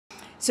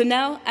So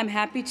now I'm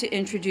happy to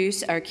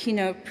introduce our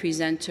keynote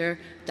presenter,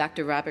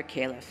 Dr. Robert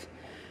Califf.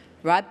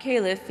 Rob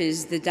Califf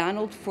is the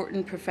Donald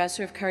Fortin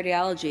Professor of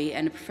Cardiology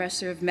and a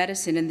Professor of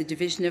Medicine in the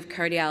Division of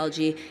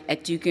Cardiology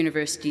at Duke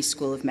University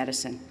School of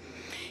Medicine.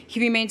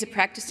 He remains a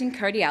practicing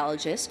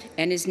cardiologist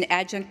and is an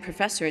adjunct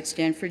professor at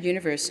Stanford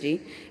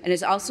University and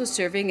is also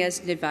serving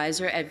as an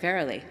advisor at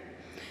Verily.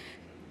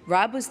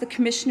 Rob was the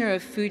Commissioner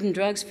of Food and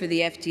Drugs for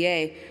the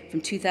FDA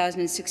from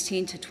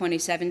 2016 to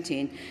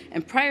 2017,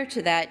 and prior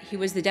to that, he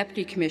was the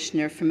Deputy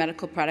Commissioner for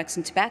Medical Products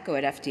and Tobacco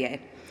at FDA.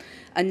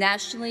 A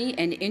nationally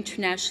and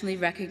internationally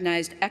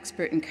recognized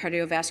expert in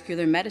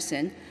cardiovascular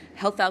medicine,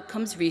 health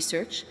outcomes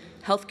research,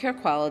 healthcare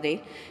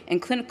quality,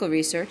 and clinical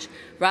research,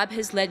 Rob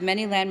has led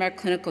many landmark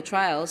clinical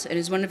trials and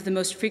is one of the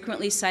most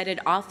frequently cited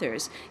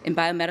authors in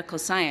biomedical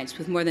science,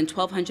 with more than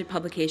 1,200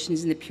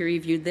 publications in the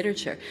peer-reviewed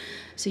literature.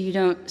 So you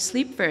don't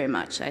sleep very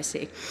much, I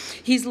see.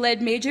 He's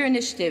led major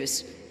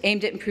initiatives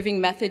aimed at improving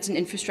methods and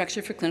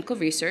infrastructure for clinical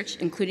research,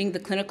 including the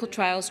Clinical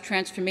Trials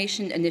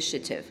Transformation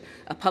Initiative,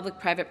 a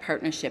public-private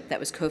partnership that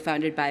was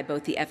co-founded by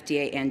both the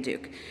FDA and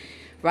Duke.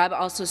 Rob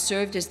also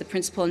served as the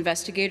principal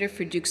investigator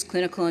for Duke's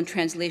Clinical and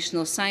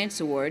Translational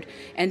Science Award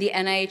and the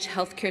NIH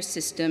Healthcare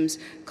Systems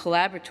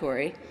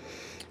Collaboratory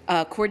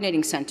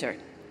Coordinating Center.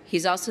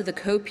 He's also the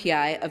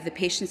co-PI of the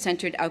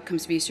Patient-Centered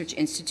Outcomes Research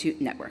Institute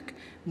Network.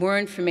 More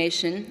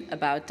information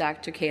about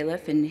Dr.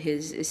 Califf and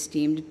his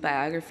esteemed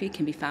biography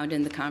can be found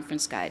in the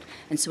conference guide.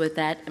 And so with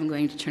that, I'm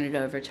going to turn it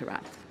over to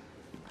Rob.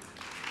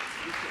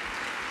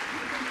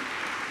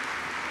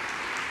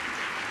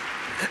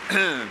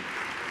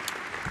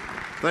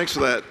 Thanks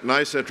for that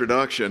nice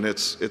introduction.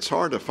 It's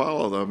hard to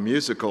follow the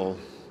musical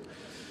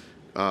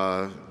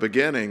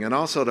beginning and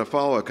also to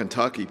follow a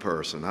Kentucky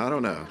person. I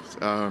don't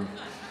know.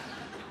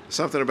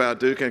 Something about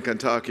Duke and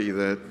Kentucky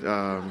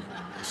that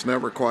it's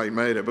never quite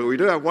made it. But we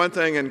do have one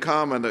thing in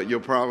common that you'll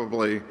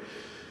probably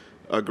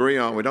agree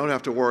on. We don't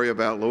have to worry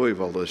about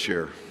Louisville this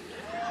year.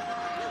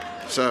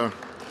 So,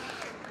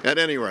 at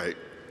any rate,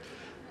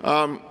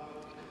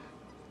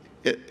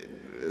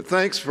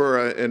 thanks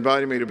for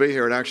inviting me to be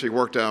here. It actually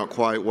worked out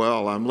quite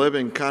well. I'm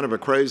living kind of a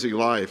crazy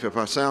life. If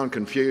I sound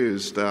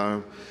confused,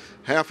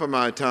 half of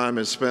my time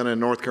is spent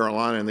in North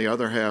Carolina and the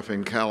other half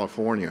in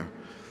California.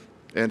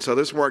 And so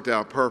this worked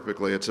out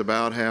perfectly. It's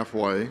about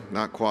halfway,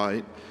 not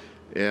quite.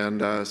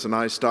 And it's a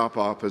nice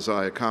stop-off as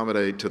I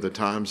accommodate to the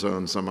time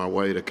zones on my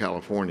way to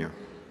California.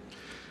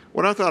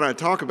 What I thought I'd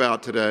talk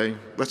about today,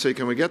 let's see,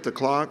 can we get the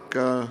clock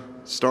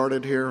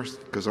started here?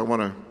 Because I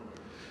want to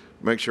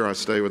make sure I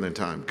stay within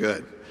time.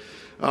 Good.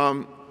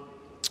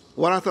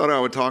 What I thought I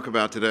would talk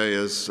about today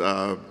is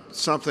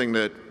something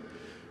that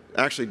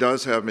actually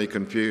does have me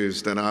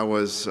confused, and I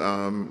was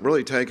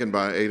really taken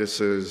by Ada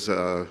Sue's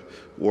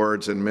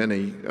words in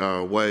many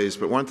ways,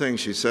 but one thing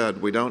she said,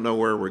 we don't know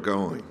where we're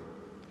going.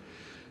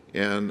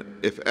 And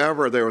if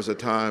ever there was a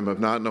time of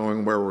not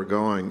knowing where we're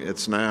going,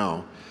 it's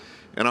now.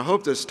 And I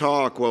hope this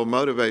talk will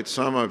motivate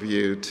some of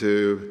you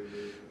to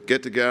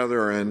get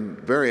together and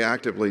very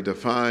actively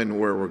define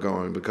where we're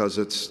going, because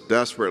it's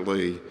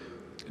desperately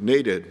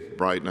needed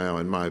right now,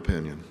 in my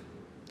opinion.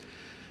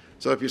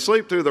 So if you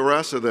sleep through the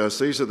rest of this,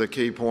 these are the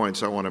key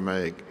points I want to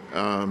make.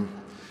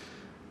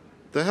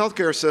 The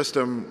healthcare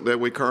system that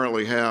we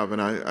currently have, and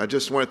I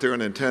just went through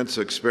an intense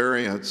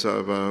experience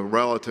of a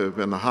relative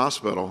in the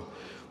hospital,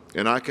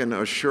 and I can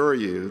assure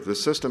you the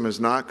system is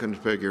not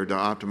configured to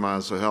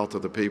optimize the health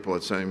of the people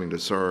it's aiming to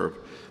serve.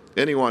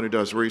 Anyone who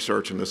does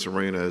research in this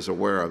arena is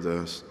aware of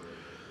this.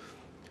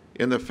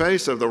 In the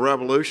face of the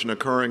revolution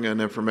occurring in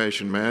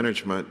information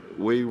management,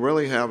 we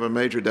really have a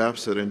major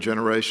deficit in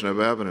generation of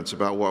evidence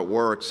about what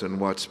works and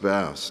what's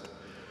best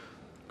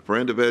for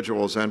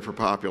individuals and for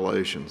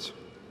populations.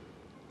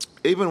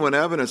 Even when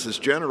evidence is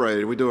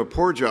generated, we do a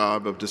poor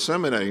job of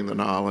disseminating the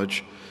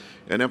knowledge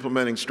and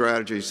implementing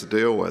strategies to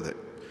deal with it.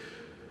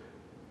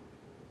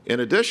 In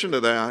addition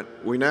to that,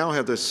 we now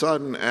have this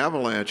sudden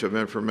avalanche of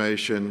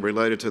information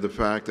related to the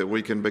fact that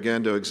we can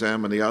begin to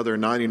examine the other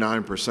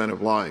 99%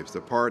 of life, the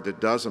part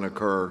that doesn't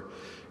occur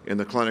in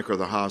the clinic or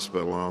the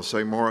hospital, and I'll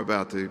say more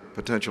about the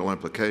potential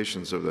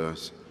implications of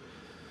this.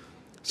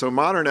 So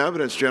modern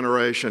evidence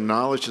generation,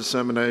 knowledge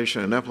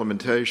dissemination, and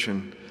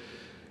implementation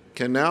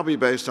can now be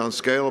based on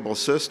scalable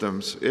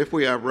systems if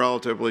we have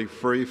relatively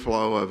free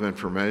flow of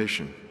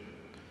information.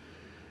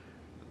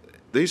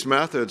 These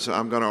methods,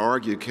 I'm going to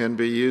argue, can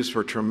be used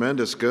for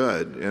tremendous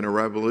good in a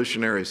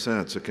revolutionary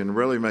sense. It can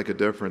really make a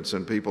difference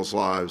in people's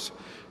lives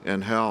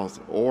and health,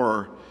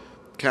 or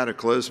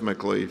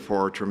cataclysmically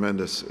for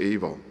tremendous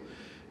evil.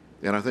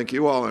 And I think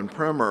you all in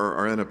Primer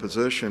are in a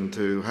position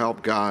to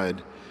help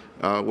guide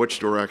which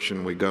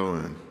direction we go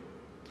in.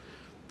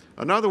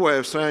 Another way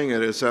of saying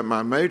it is that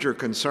my major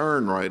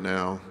concern right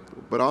now,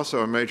 but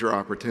also a major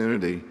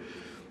opportunity,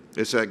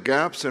 is that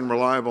gaps in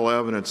reliable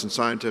evidence and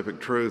scientific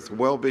truth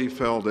will be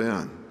filled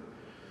in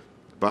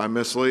by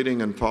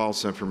misleading and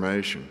false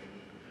information.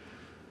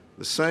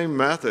 The same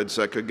methods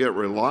that could get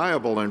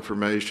reliable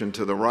information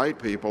to the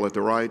right people at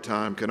the right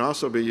time can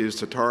also be used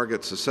to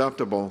target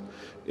susceptible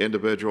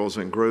individuals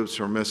and groups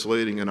for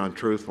misleading and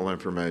untruthful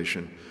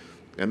information.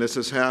 And this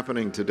is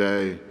happening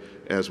today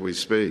as we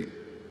speak.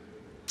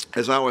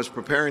 As I was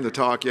preparing the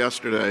talk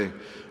yesterday,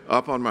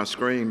 up on my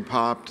screen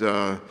popped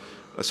a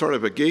sort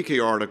of a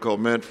geeky article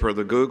meant for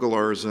the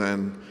Googlers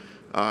and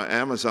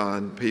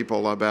Amazon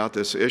people about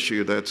this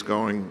issue that's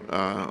going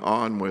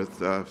on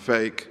with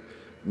fake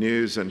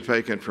news and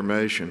fake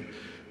information.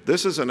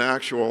 This is an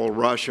actual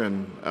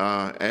Russian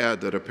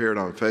ad that appeared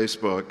on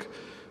Facebook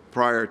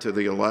prior to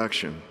the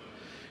election.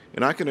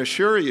 And I can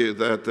assure you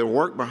that the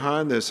work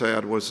behind this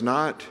ad was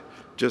not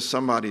just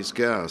somebody's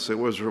guess. It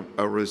was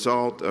a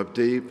result of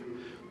deep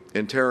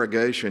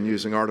interrogation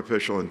using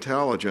artificial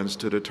intelligence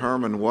to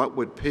determine what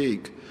would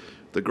pique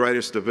the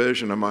greatest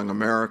division among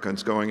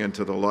Americans going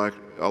into the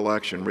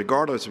election,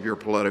 regardless of your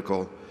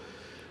political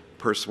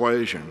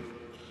persuasion.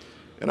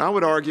 And I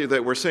would argue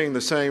that we're seeing the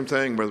same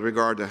thing with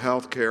regard to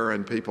health care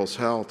and people's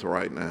health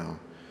right now.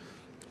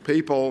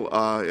 People,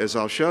 as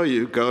I'll show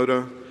you, go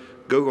to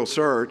Google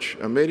search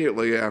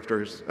immediately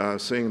after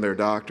seeing their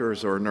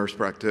doctors or nurse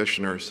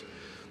practitioners.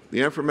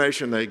 The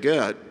information they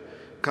get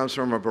comes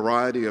from a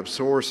variety of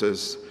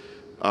sources,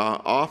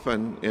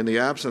 often in the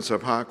absence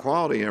of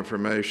high-quality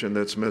information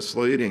that's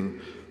misleading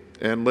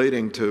and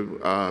leading to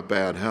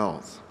bad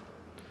health.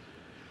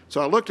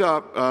 So I looked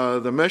up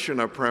the mission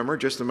of Primer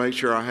just to make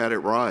sure I had it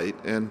right,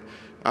 and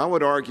I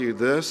would argue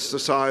this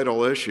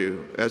societal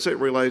issue, as it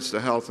relates to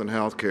health and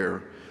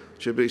healthcare,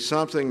 should be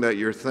something that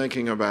you're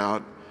thinking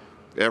about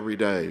every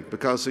day,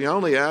 because the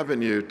only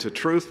avenue to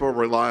truthful,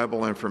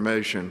 reliable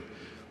information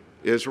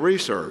is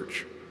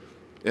research.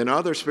 In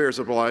other spheres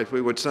of life,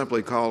 we would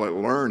simply call it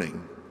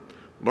learning.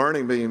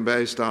 Learning being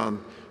based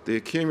on the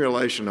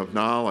accumulation of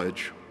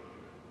knowledge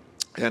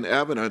and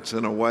evidence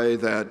in a way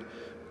that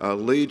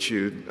leads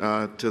you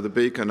to the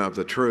beacon of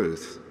the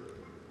truth.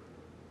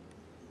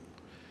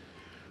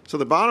 So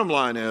the bottom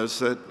line is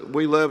that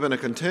we live in a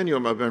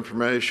continuum of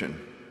information: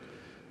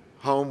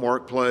 home,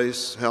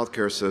 workplace,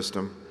 healthcare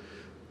system.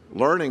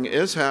 Learning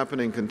is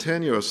happening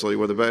continuously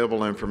with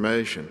available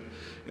information.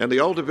 And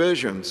the old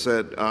divisions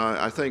that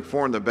I think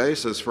form the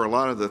basis for a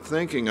lot of the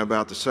thinking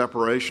about the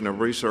separation of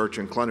research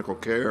and clinical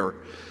care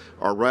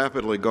are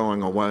rapidly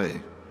going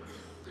away.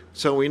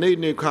 So we need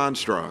new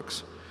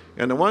constructs.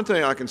 And the one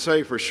thing I can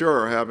say for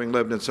sure, having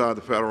lived inside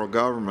the federal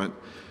government,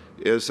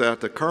 is that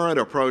the current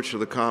approach to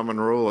the common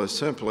rule is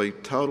simply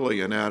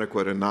totally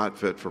inadequate and not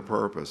fit for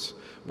purpose.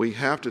 We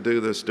have to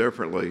do this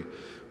differently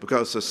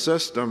because the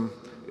system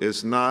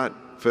is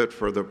not fit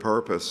for the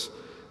purpose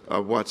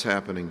of what's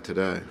happening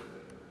today.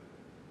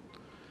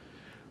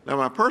 Now,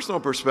 my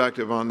personal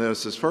perspective on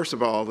this is, first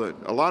of all, that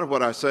a lot of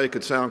what I say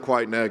could sound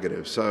quite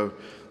negative. So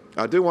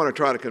I do want to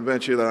try to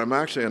convince you that I'm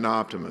actually an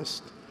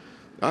optimist.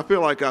 I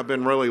feel like I've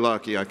been really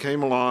lucky. I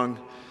came along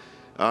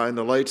in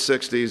the late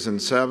 60s and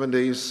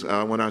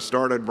 70s when I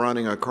started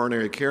running a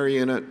coronary care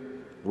unit.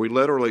 We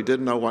literally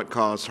didn't know what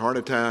caused heart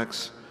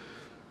attacks.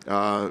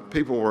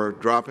 People were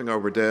dropping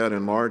over dead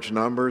in large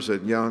numbers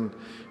at young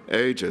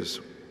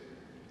ages.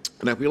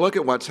 And if we look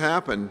at what's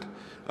happened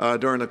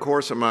during the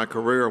course of my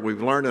career,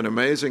 we've learned an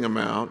amazing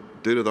amount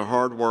due to the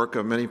hard work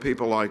of many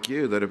people like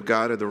you that have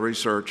guided the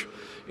research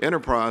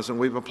enterprise, and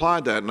we've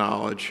applied that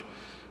knowledge,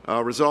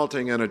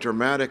 resulting in a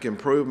dramatic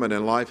improvement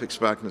in life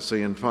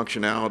expectancy and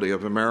functionality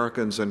of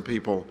Americans and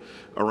people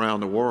around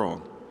the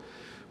world.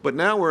 But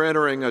now we're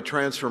entering a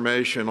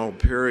transformational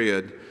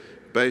period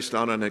based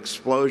on an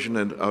explosion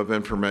of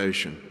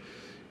information.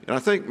 And I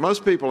think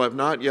most people have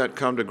not yet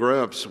come to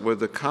grips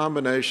with the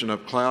combination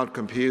of cloud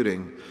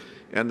computing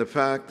and the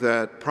fact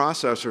that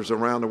processors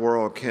around the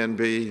world can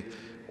be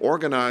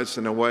organized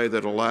in a way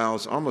that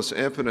allows almost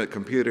infinite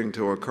computing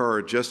to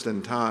occur just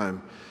in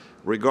time,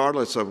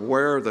 regardless of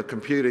where the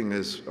computing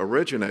is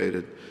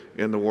originated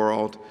in the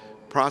world.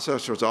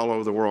 Processors all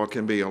over the world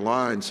can be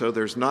aligned, so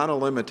there's not a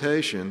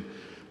limitation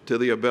to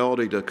the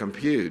ability to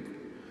compute.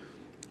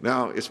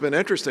 Now, it's been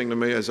interesting to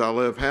me as I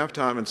live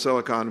half-time in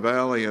Silicon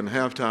Valley and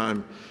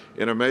half-time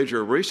in a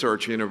major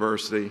research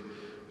university.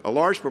 A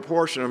large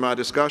proportion of my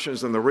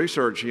discussions in the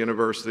research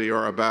university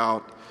are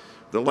about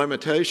the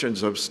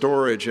limitations of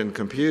storage and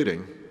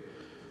computing.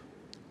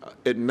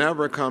 It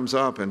never comes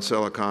up in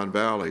Silicon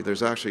Valley.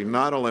 There's actually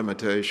not a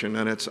limitation,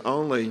 and it's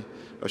only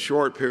a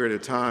short period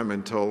of time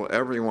until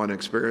everyone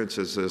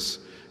experiences this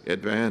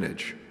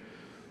advantage.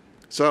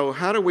 So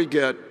how do we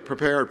get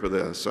prepared for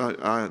this?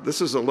 This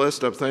is a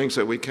list of things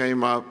that we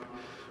came up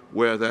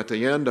with at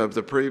the end of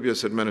the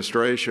previous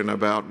administration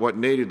about what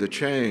needed to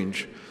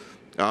change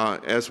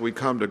as we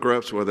come to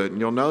grips with it.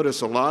 And you'll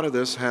notice a lot of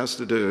this has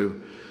to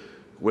do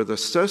with the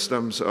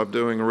systems of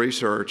doing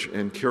research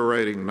and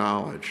curating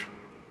knowledge.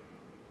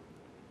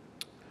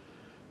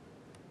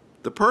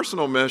 The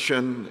personal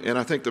mission, and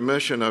I think the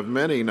mission of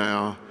many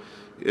now,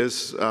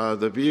 is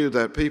the view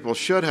that people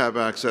should have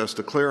access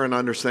to clear and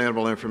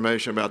understandable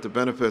information about the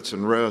benefits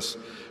and risks,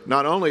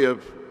 not only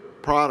of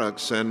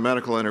products and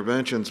medical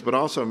interventions, but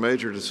also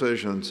major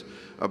decisions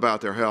about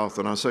their health.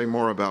 And I'll say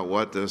more about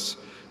what this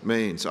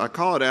means. I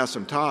call it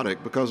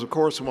asymptotic because, of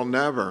course, we'll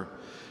never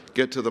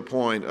get to the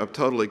point of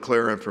totally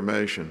clear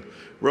information.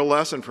 Real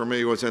lesson for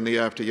me was in the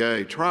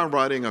FDA. Try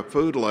writing a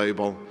food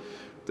label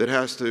that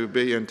has to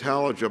be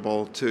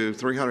intelligible to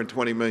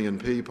 320 million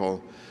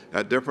people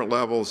at different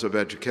levels of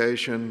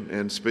education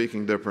and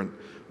speaking different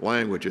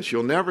languages.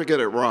 You'll never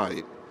get it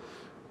right,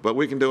 but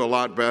we can do a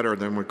lot better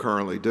than we're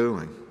currently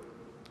doing.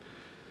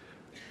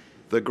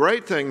 The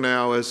great thing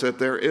now is that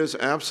there is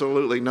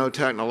absolutely no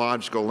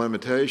technological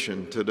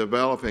limitation to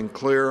developing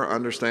clear,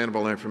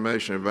 understandable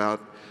information about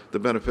the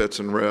benefits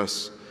and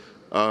risks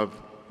of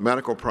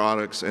medical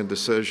products and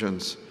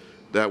decisions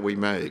that we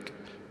make.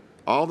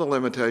 All the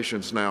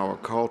limitations now are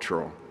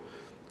cultural.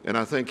 And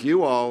I think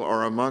you all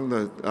are among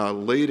the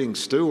leading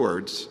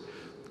stewards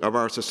of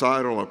our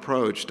societal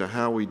approach to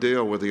how we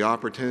deal with the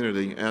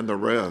opportunity and the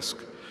risk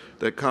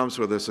that comes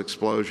with this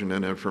explosion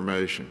in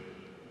information.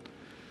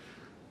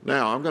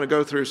 Now, I'm going to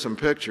go through some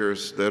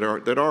pictures that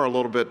are a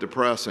little bit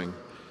depressing,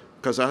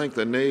 because I think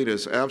the need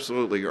is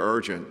absolutely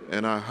urgent,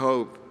 and I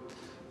hope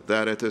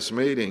that at this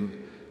meeting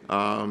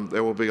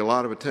there will be a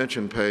lot of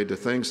attention paid to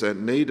things that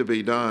need to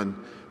be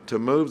done to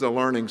move the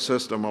learning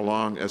system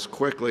along as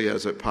quickly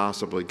as it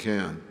possibly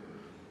can.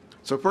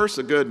 So first,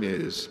 the good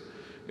news,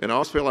 and I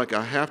always feel like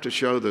I have to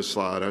show this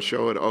slide. I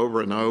show it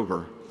over and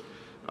over.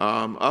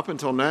 Up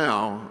until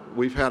now,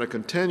 we've had a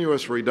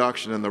continuous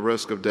reduction in the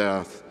risk of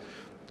death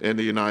in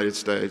the United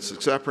States,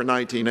 except for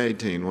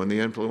 1918, when the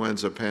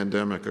influenza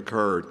pandemic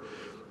occurred.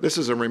 This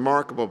is a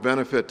remarkable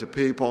benefit to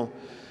people.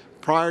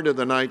 Prior to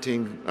the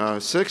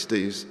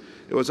 1960s,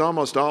 it was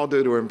almost all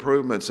due to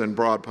improvements in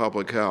broad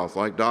public health,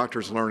 like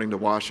doctors learning to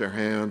wash their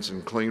hands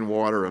and clean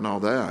water and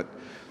all that.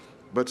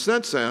 But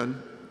since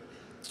then,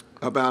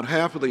 about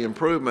half of the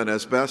improvement,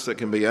 as best it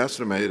can be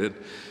estimated,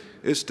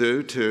 is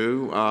due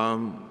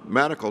to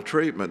medical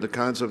treatment, the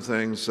kinds of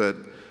things that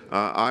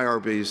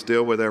IRBs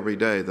deal with every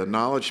day, the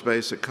knowledge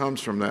base that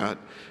comes from that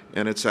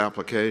and its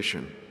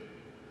application.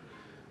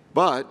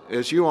 But,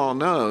 as you all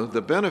know,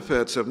 the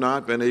benefits have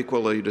not been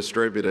equally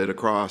distributed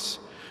across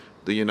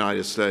the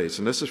United States.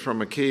 And this is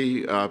from a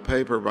key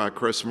paper by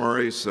Chris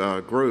Murray's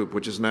group,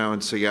 which is now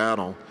in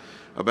Seattle,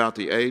 about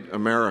the 8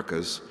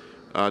 Americas,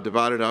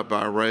 divided up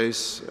by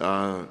race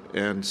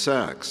and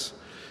sex.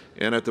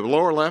 And at the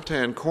lower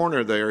left-hand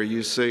corner there,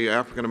 you see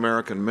African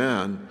American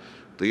men.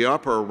 The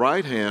upper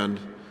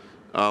right-hand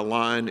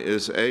line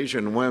is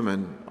Asian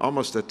women,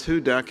 almost a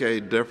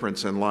 2-decade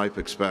difference in life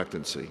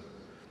expectancy.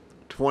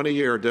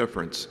 20-year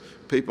difference,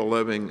 people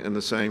living in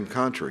the same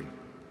country.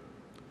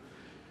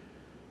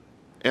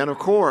 And of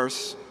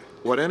course,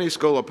 what any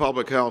school of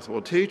public health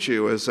will teach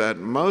you is that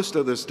most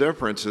of this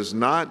difference is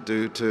not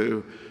due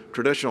to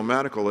traditional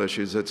medical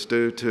issues, it's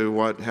due to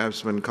what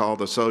has been called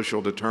the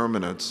social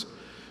determinants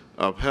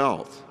of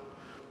health.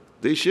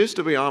 These used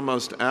to be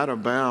almost out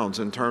of bounds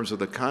in terms of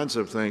the kinds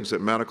of things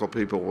that medical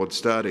people would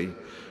study,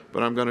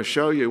 but I'm going to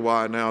show you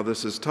why now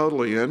this is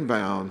totally in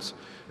bounds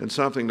and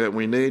something that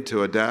we need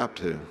to adapt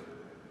to.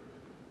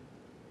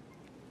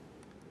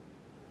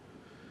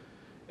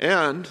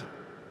 And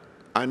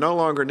I no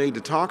longer need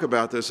to talk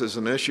about this as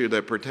an issue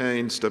that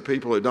pertains to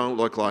people who don't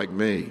look like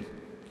me.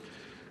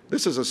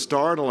 This is a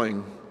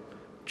startling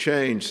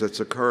change that's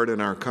occurred in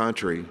our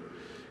country.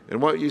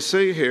 And what you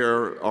see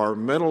here are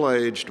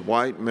middle-aged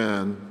white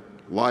men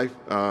life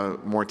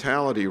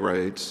mortality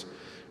rates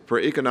for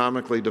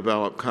economically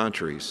developed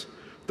countries.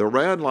 The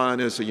red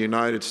line is the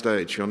United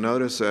States. You'll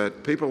notice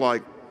that people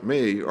like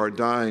me are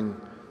dying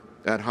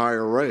at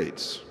higher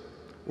rates.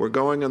 We're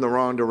going in the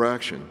wrong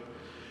direction.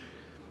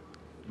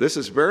 This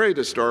is very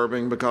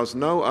disturbing because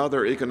no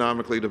other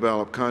economically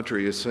developed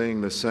country is seeing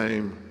the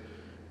same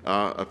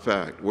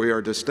effect. We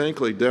are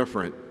distinctly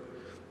different,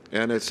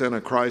 and it's in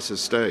a crisis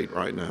state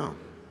right now.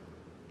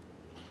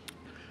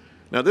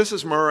 Now, this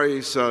is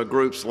Murray's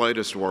group's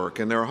latest work,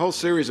 and there are a whole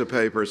series of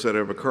papers that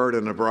have occurred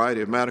in a variety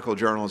of medical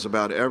journals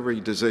about every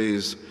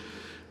disease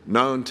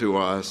known to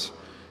us,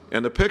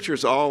 and the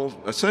pictures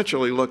all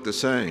essentially look the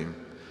same.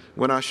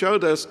 When I show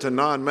this to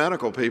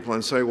non-medical people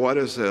and say, "What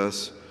is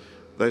this?"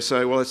 they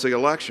say, "Well, it's the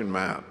election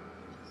map."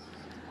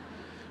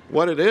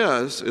 What it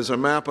is a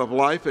map of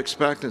life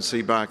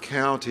expectancy by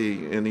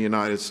county in the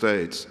United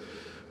States,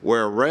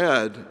 where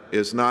red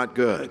is not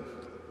good,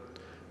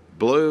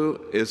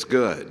 blue is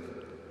good.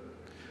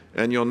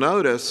 And you'll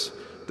notice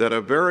that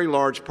a very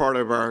large part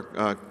of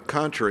our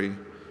country,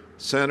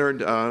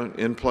 centered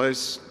in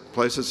places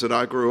that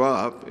I grew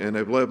up and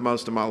have lived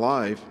most of my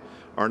life,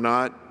 are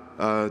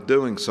not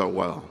doing so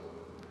well.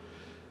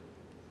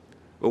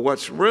 But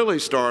what's really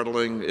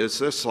startling is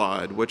this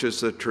slide, which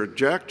is the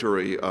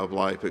trajectory of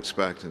life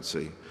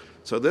expectancy.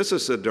 So this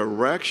is the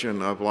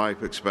direction of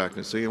life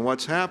expectancy, and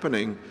what's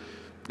happening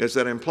is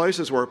that in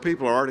places where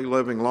people are already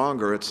living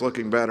longer, it's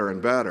looking better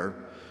and better.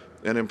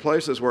 And in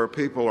places where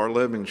people are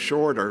living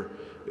shorter,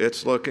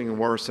 it's looking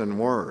worse and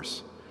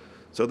worse.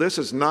 So this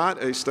is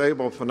not a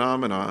stable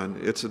phenomenon.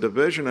 It's a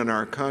division in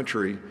our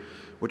country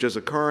which is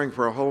occurring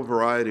for a whole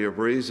variety of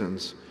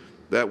reasons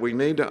that we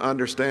need to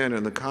understand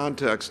in the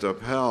context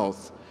of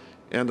health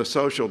and the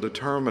social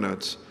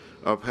determinants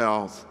of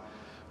health,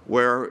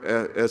 where,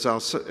 as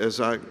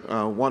I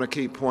want to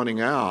keep pointing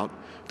out,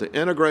 the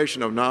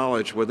integration of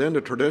knowledge within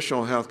the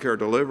traditional healthcare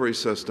delivery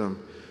system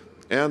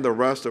and the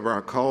rest of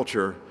our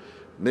culture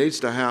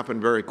needs to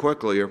happen very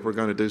quickly if we're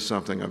going to do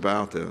something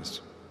about this.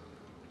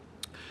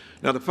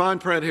 Now, the fine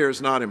print here is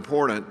not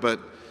important, but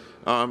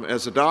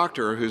as a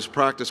doctor who's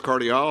practiced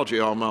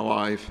cardiology all my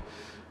life,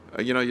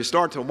 you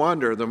start to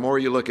wonder, the more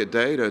you look at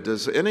data,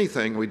 does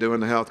anything we do in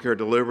the healthcare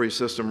delivery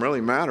system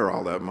really matter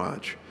all that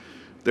much?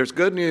 There's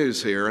good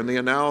news here. In the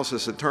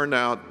analysis, it turned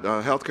out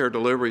the healthcare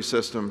delivery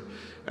system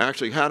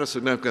actually had a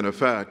significant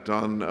effect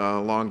on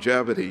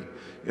longevity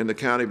in the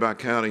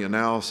county-by-county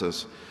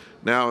analysis.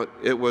 Now,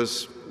 it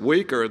was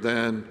weaker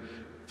than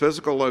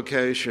physical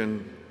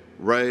location,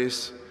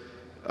 race,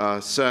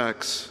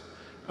 sex,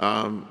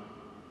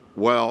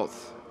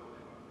 wealth,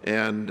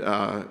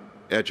 and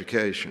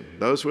education.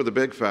 Those were the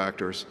big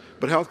factors.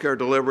 But healthcare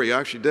delivery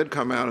actually did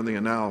come out in the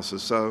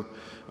analysis. So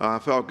I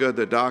felt good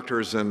that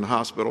doctors and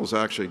hospitals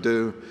actually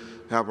do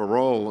have a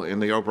role in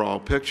the overall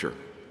picture.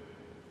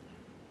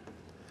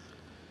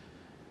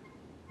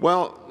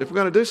 Well, if we're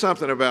going to do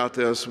something about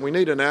this, we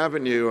need an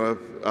avenue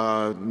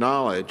of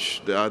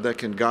knowledge that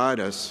can guide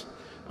us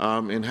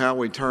in how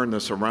we turn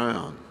this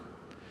around.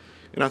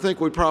 And I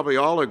think we probably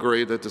all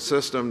agree that the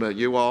system that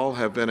you all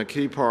have been a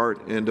key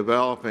part in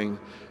developing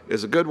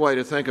is a good way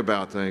to think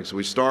about things.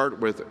 We start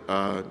with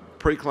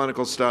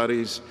preclinical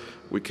studies.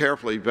 We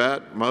carefully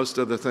vet most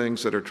of the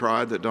things that are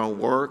tried that don't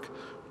work.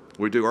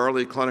 We do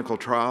early clinical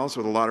trials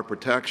with a lot of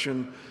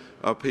protection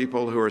of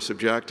people who are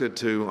subjected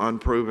to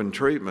unproven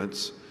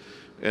treatments.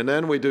 And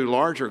then we do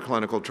larger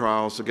clinical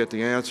trials to get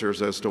the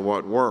answers as to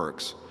what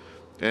works.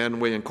 And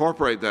we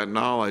incorporate that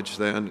knowledge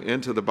then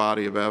into the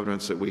body of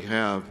evidence that we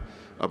have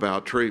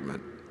about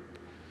treatment.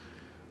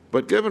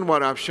 But given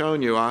what I've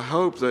shown you, I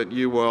hope that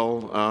you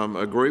will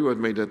agree with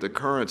me that the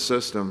current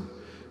system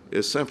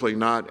is simply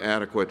not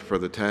adequate for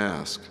the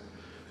task.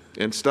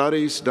 In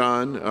studies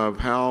done of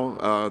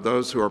how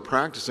those who are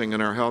practicing in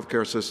our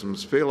healthcare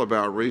systems feel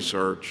about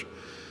research,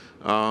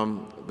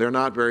 they're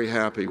not very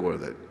happy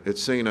with it.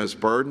 It's seen as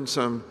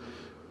burdensome,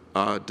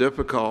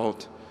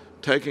 difficult,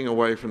 taking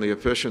away from the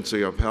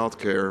efficiency of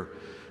healthcare.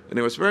 And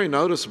it was very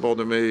noticeable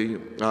to me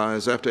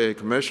as FDA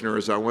Commissioner,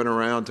 as I went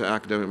around to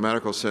academic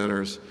medical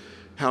centers,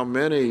 how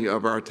many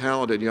of our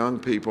talented young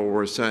people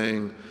were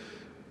saying,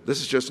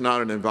 this is just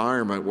not an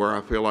environment where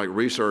I feel like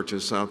research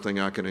is something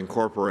I can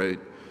incorporate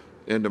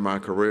into my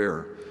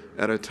career,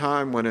 at a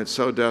time when it's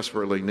so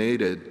desperately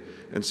needed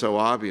and so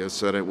obvious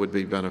that it would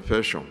be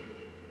beneficial.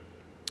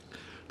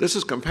 This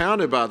is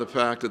compounded by the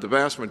fact that the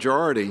vast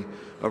majority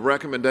of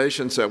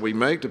recommendations that we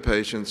make to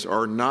patients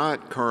are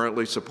not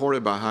currently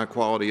supported by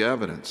high-quality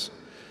evidence.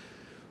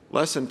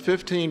 Less than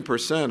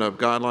 15% of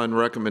guideline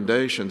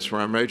recommendations from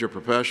our major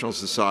professional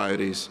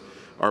societies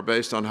are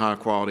based on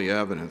high-quality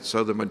evidence.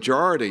 So the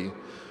majority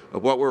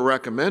of what we're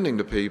recommending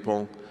to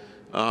people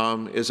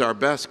is our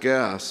best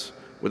guess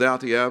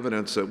without the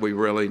evidence that we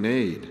really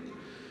need.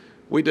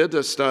 We did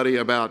this study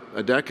about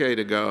a decade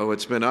ago.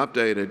 It's been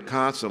updated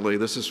constantly.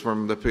 This is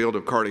from the field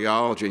of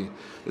cardiology.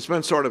 It's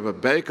been sort of a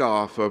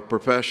bake-off of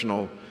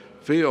professional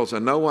fields,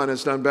 and no one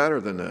has done better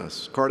than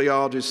this.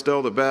 Cardiology is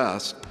still the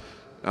best,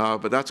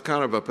 but that's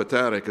kind of a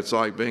pathetic. It's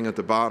like being at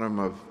the bottom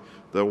of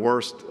the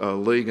worst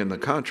league in the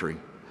country.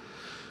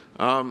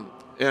 And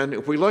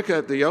if we look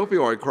at the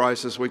opioid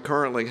crisis we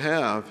currently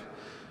have,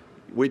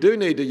 we do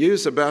need to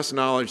use the best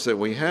knowledge that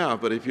we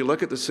have, but if you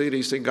look at the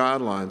CDC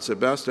guidelines, the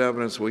best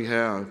evidence we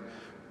have,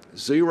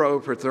 0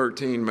 for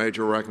 13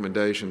 major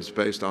recommendations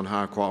based on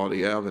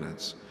high-quality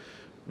evidence.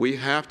 We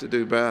have to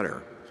do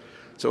better.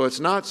 So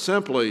it's not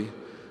simply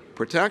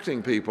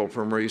protecting people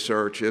from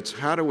research, it's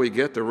how do we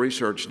get the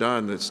research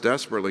done that's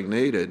desperately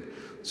needed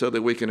so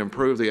that we can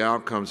improve the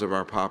outcomes of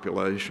our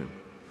population.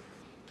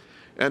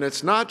 And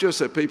it's not just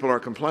that people are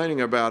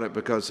complaining about it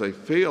because they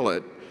feel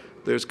it.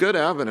 There's good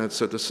evidence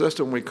that the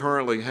system we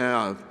currently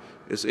have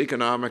is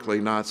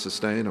economically not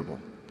sustainable.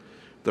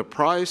 The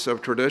price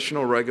of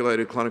traditional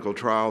regulated clinical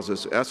trials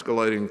is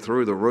escalating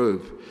through the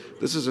roof.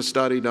 This is a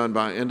study done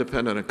by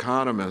independent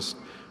economists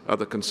of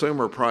the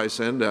Consumer Price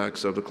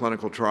Index of the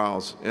clinical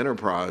trials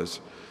enterprise.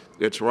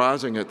 It's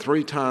rising at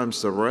 3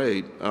 times the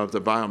rate of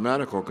the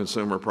Biomedical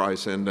Consumer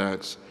Price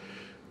Index,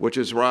 which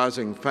is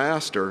rising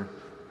faster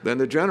than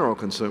the General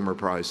Consumer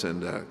Price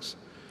Index.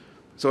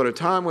 So at a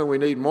time when we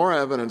need more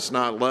evidence,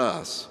 not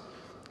less,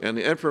 and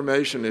the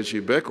information is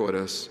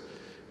ubiquitous,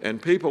 and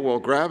people will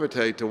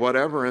gravitate to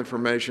whatever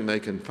information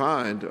they can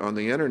find on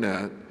the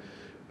internet,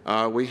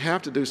 we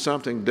have to do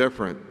something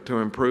different to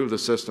improve the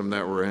system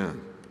that we're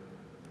in.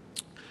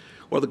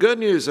 Well, the good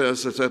news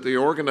is that the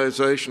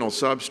organizational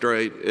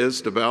substrate is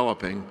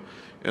developing,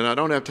 and I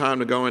don't have time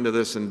to go into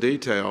this in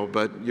detail,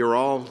 but you're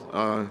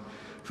all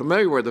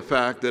familiar with the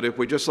fact that if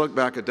we just look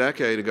back a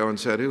decade ago and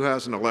said, who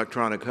has an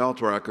electronic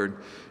health record,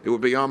 it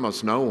would be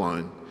almost no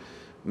one.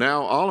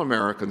 Now all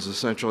Americans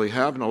essentially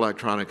have an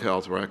electronic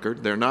health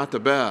record. They're not the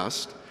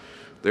best.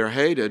 They're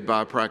hated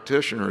by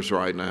practitioners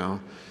right now.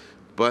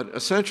 But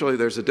essentially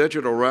there's a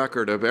digital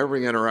record of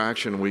every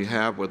interaction we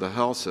have with the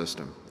health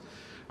system.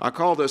 I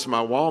call this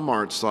my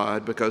Walmart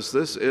slide because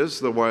this is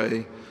the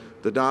way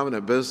the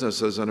dominant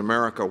businesses in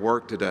America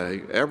work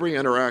today. Every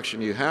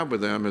interaction you have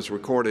with them is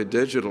recorded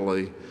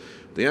digitally.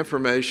 The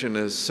information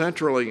is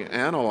centrally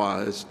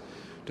analyzed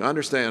to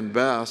understand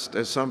best,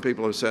 as some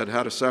people have said,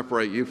 how to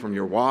separate you from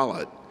your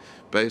wallet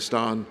based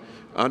on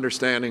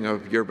understanding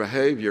of your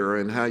behavior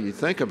and how you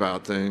think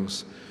about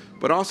things,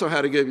 but also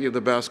how to give you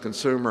the best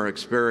consumer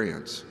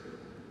experience.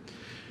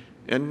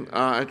 And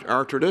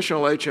our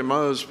traditional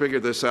HMOs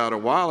figured this out a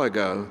while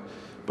ago,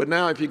 but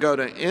now if you go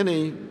to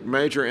any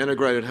major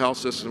integrated health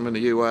system in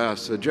the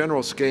U.S., the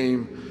general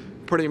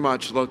scheme pretty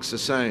much looks the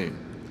same.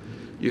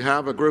 You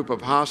have a group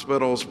of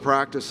hospitals,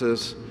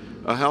 practices,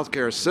 a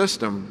healthcare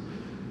system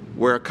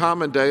where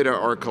common data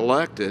are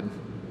collected.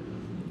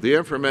 The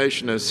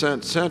information is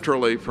sent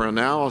centrally for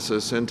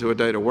analysis into a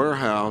data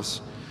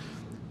warehouse,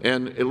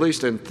 and at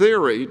least in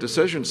theory,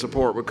 decision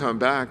support would come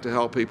back to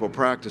help people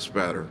practice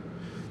better.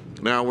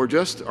 Now, we're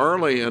just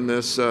early in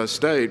this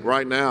state.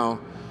 Right now,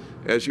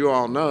 as you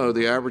all know,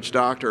 the average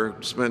doctor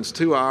spends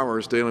 2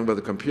 hours dealing with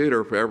a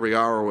computer for every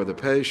hour with a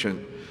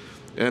patient.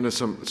 And there's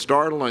some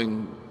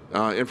startling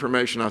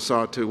information I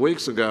saw 2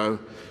 weeks ago.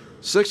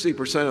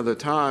 60% of the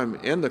time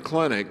in the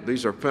clinic,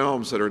 these are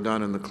films that are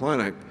done in the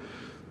clinic,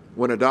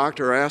 when a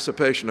doctor asks a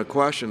patient a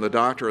question, the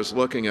doctor is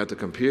looking at the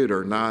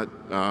computer, not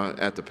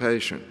at the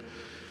patient.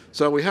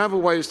 So we have a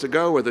ways to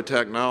go with the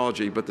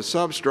technology, but the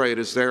substrate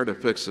is there to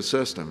fix the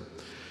system.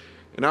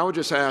 And I would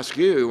just ask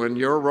you, in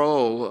your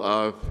role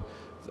of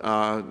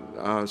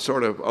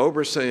sort of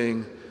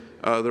overseeing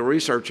the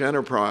research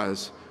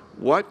enterprise,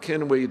 what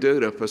can we do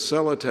to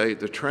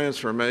facilitate the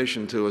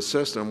transformation to a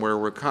system where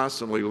we're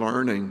constantly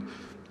learning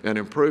and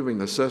improving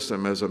the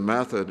system as a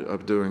method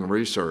of doing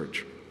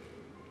research?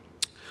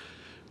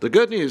 The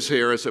good news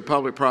here is that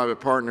public-private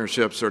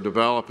partnerships are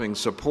developing,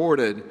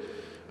 supported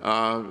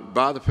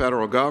by the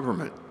federal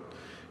government.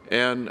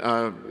 And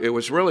it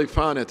was really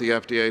fun at the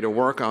FDA to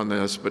work on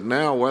this, but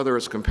now whether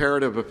it's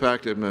comparative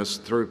effectiveness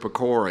through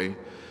PCORI,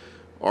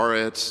 or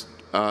it's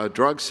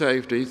drug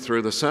safety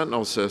through the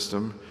Sentinel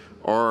system,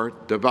 or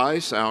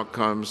device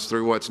outcomes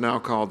through what's now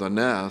called the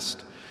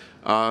NEST,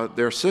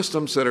 there are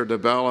systems that are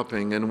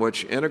developing in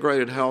which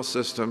integrated health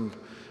system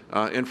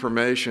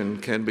information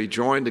can be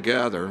joined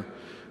together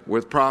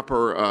with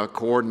proper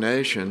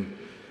coordination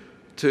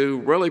to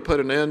really put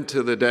an end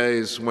to the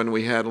days when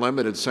we had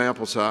limited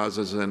sample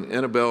sizes and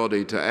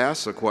inability to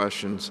ask the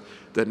questions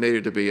that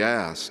needed to be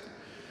asked.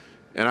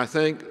 And I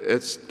think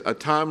it's a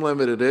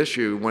time-limited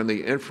issue when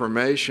the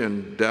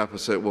information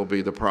deficit will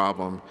be the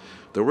problem.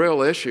 The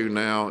real issue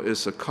now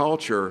is the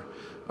culture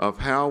of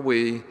how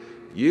we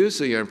use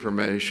the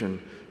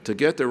information to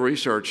get the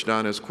research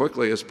done as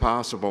quickly as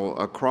possible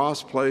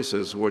across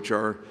places which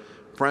are,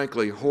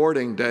 frankly,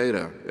 hoarding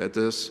data at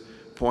this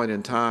point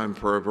in time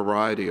for a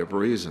variety of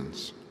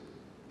reasons.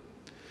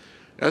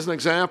 As an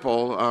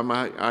example,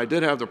 I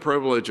did have the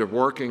privilege of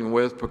working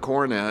with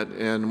PCORNet,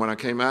 and when I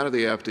came out of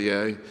the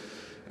FDA,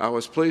 I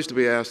was pleased to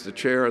be asked to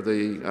chair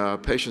the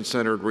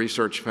Patient-Centered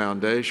Research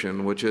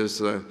Foundation, which is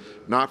the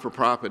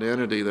not-for-profit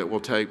entity that will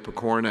take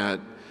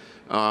PCORNet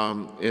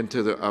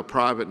into a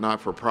private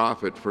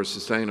not-for-profit for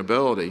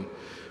sustainability.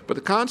 But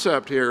the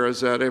concept here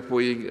is that if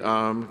we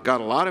got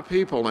a lot of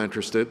people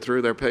interested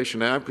through their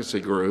patient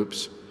advocacy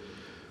groups,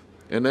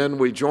 and then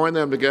we join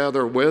them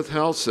together with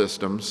health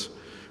systems,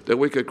 that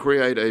we could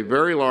create a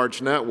very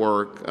large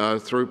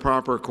network through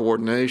proper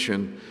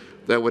coordination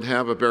that would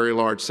have a very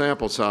large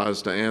sample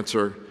size to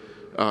answer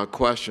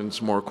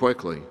questions more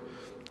quickly.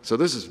 So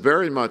this is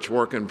very much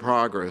work in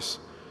progress.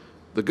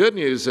 The good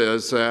news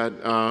is that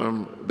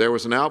there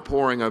was an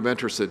outpouring of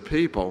interested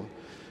people,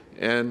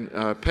 and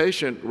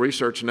patient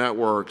research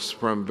networks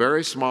from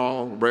very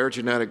small rare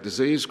genetic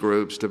disease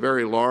groups to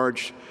very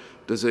large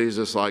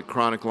diseases like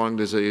chronic lung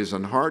disease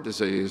and heart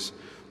disease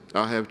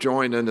have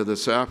joined into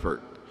this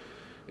effort.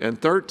 And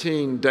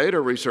 13 data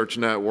research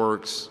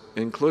networks,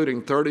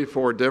 including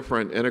 34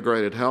 different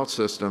integrated health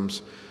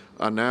systems,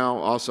 are now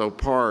also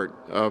part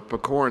of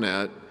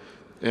PCORNet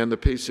and the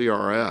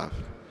PCRF.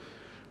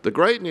 The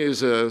great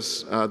news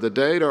is the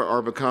data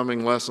are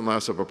becoming less and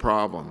less of a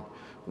problem.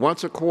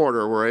 Once a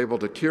quarter, we're able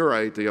to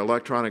curate the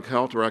electronic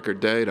health record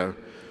data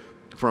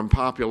from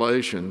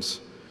populations,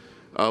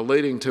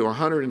 leading to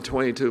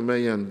 122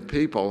 million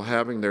people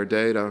having their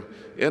data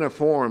in a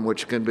form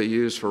which can be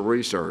used for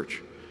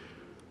research.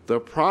 The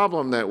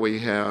problem that we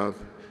have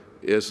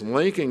is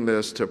linking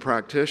this to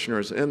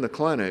practitioners in the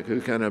clinic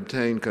who can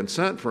obtain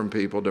consent from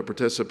people to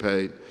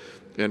participate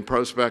in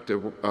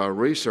prospective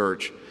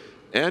research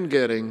and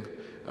getting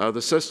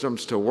the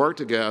systems to work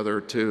together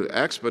to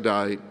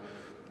expedite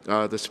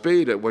the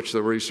speed at which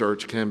the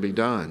research can be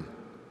done.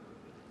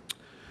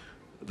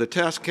 The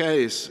test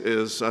case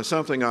is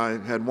something I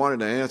had wanted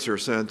to answer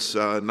since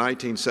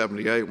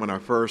 1978 when I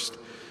first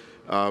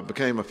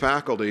became a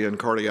faculty in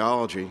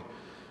cardiology.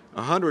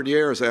 100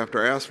 years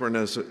after aspirin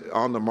is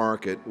on the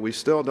market, we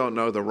still don't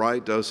know the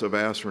right dose of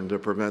aspirin to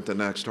prevent the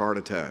next heart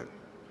attack.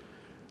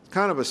 It's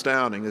kind of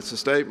astounding. It's a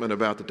statement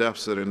about the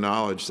deficit in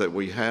knowledge that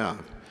we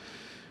have.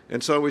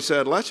 And so we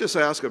said, let's just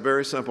ask a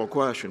very simple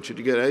question. Should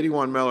you get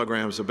 81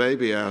 milligrams of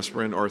baby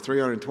aspirin or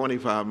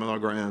 325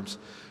 milligrams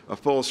of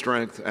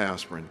full-strength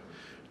aspirin?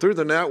 Through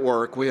the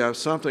network, we have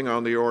something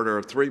on the order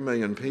of 3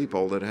 million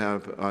people that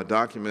have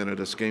documented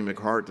ischemic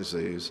heart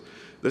disease.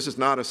 This is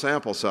not a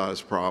sample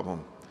size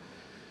problem.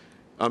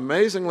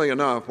 Amazingly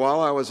enough, while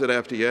I was at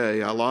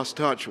FDA, I lost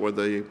touch with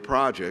the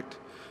project.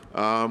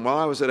 While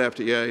I was at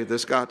FDA,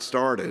 this got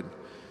started.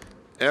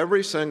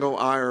 Every single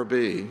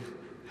IRB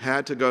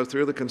had to go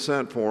through the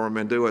consent form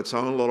and do its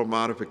own little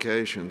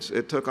modifications.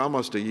 It took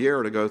almost a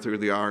year to go through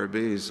the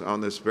IRBs on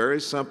this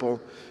very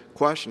simple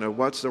question of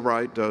what's the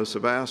right dose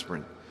of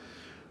aspirin.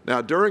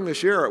 Now, during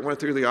this year it went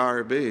through the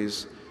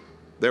IRBs,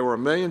 there were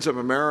millions of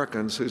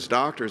Americans whose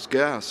doctors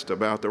guessed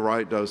about the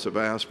right dose of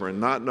aspirin,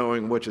 not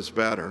knowing which is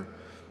better.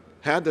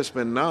 Had this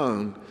been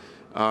known,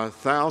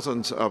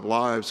 thousands of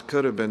lives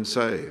could have been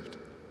saved.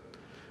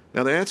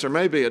 Now, the answer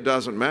may be it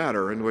doesn't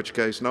matter, in which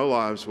case no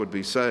lives would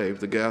be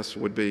saved. The guess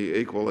would be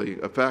equally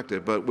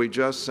effective, but we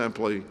just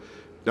simply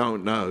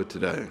don't know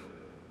today.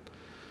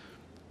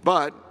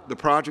 But the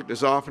project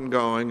is off and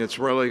going. It's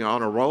really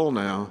on a roll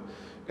now.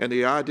 And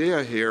the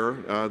idea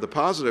here, the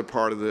positive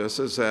part of this,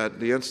 is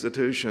that the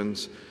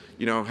institutions,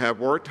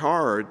 have worked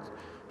hard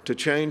to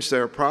change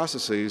their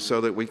processes so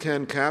that we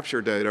can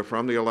capture data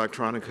from the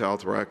electronic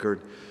health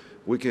record.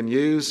 We can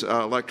use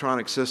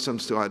electronic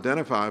systems to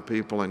identify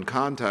people and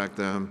contact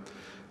them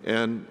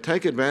and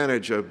take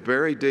advantage of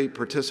very deep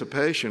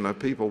participation of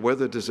people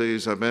with a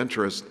disease of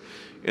interest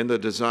in the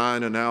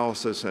design,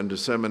 analysis, and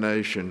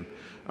dissemination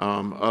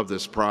of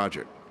this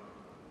project.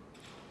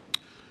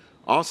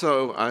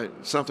 Also,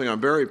 something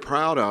I'm very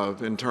proud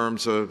of in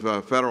terms of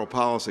federal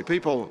policy.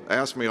 People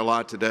ask me a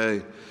lot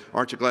today,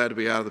 aren't you glad to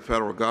be out of the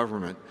federal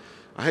government?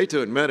 I hate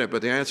to admit it,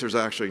 but the answer is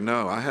actually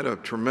no. I had a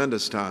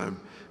tremendous time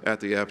at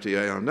the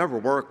FDA. I've never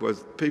worked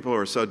with people who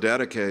are so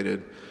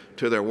dedicated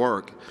to their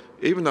work.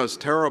 Even those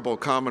terrible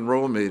common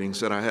rule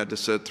meetings that I had to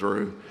sit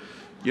through,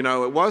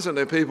 it wasn't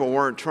that people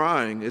weren't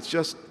trying. It's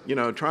just,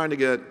 trying to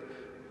get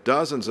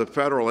dozens of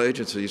federal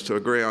agencies to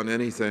agree on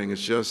anything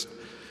is just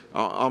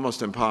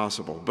almost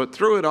impossible. But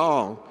through it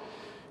all,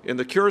 in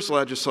the cures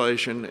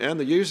legislation and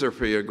the user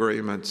fee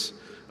agreements,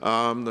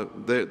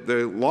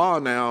 the law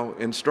now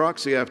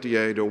instructs the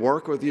FDA to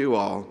work with you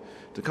all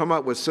to come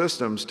up with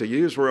systems to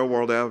use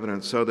real-world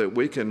evidence so that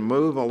we can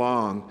move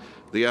along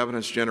the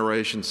evidence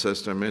generation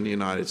system in the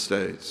United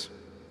States.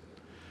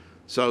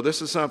 So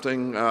this is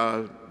something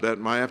that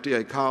my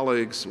FDA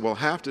colleagues will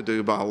have to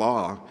do by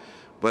law,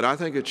 but I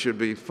think it should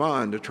be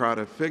fun to try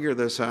to figure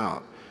this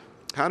out.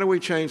 How do we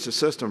change the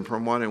system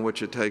from one in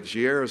which it takes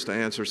years to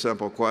answer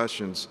simple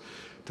questions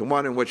to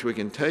one in which we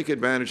can take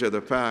advantage of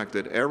the fact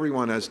that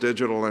everyone has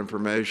digital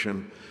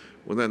information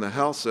within the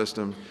health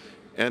system,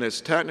 and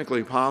it's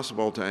technically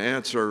possible to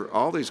answer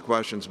all these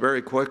questions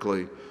very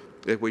quickly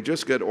if we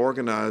just get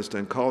organized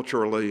and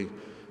culturally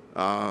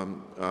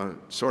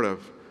sort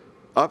of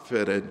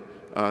upfitted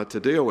to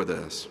deal with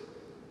this.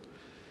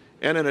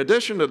 And in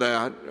addition to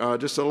that,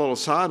 just a little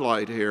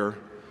sidelight here,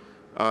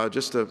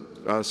 just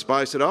to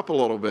spice it up a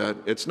little bit,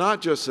 it's not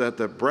just that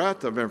the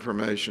breadth of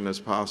information is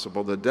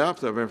possible, the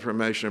depth of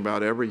information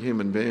about every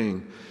human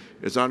being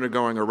is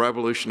undergoing a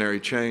revolutionary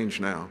change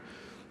now.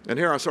 And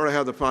here I sort of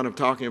have the fun of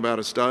talking about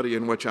a study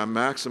in which I'm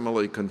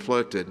maximally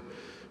conflicted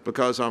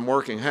because I'm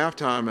working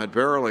half-time at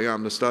Verily.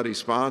 I'm the study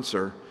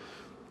sponsor.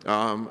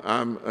 I'm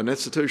an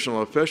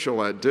institutional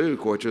official at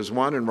Duke, which is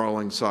one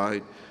enrolling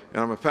site,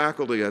 and I'm a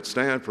faculty at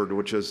Stanford,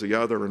 which is the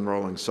other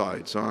enrolling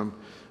site. So I'm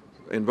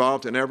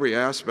involved in every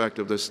aspect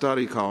of this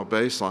study called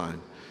Baseline.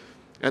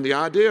 And the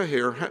idea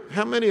here,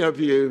 how many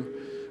of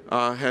you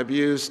have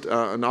used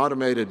an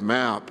automated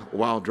map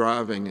while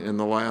driving in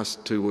the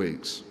last 2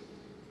 weeks?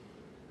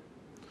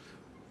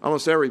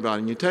 Almost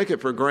everybody, and you take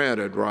it for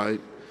granted, right?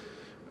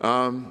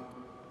 And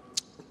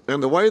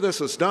the way this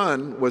was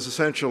done was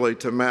essentially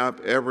to map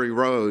every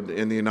road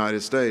in the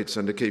United States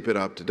and to keep it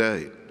up to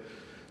date.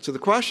 So the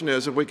question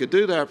is, if we could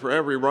do that for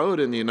every road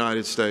in the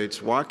United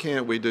States, why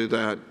can't we do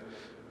that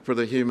for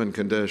the human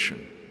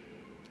condition?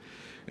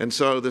 And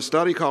so the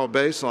study called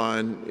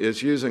Baseline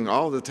is using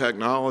all the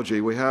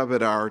technology we have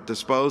at our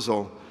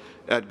disposal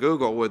at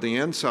Google with the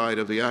insight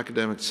of the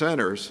academic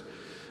centers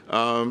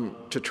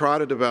to try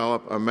to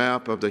develop a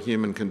map of the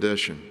human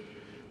condition.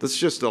 This is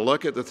just a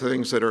look at the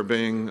things that are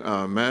being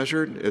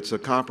measured. It's a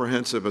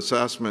comprehensive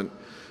assessment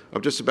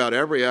of just about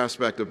every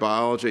aspect of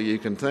biology you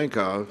can think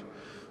of,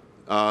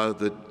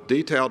 the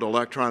detailed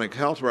electronic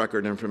health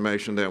record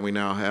information that we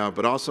now have,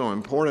 but also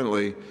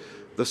importantly,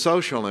 the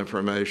social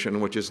information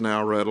which is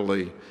now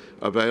readily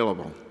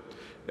available.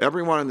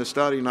 Everyone in the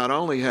study not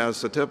only has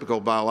the typical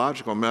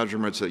biological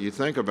measurements that you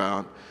think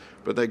about,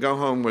 but they go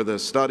home with a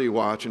study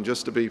watch, and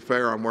just to be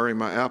fair, I'm wearing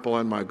my Apple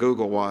and my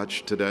Google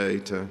watch today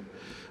to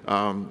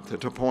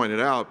point it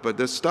out, but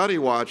this study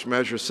watch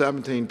measures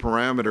 17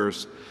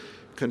 parameters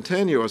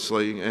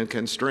continuously and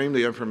can stream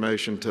the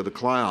information to the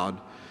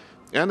cloud.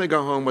 And they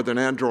go home with an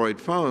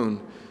Android phone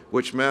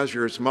which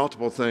measures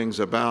multiple things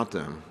about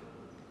them.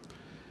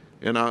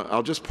 And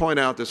I'll just point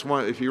out this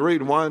one. If you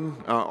read one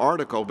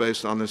article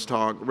based on this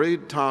talk,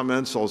 read Tom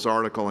Insel's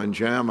article in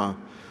JAMA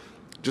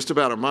just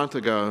about a month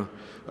ago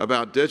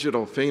about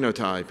digital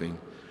phenotyping.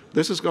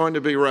 This is going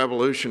to be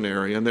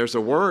revolutionary, and there's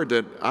a word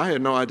that I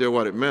had no idea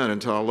what it meant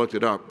until I looked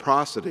it up,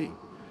 prosody.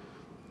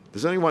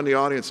 Does anyone in the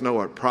audience know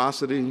what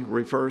prosody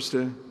refers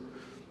to?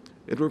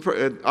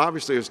 It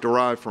obviously is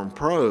derived from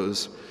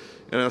prose,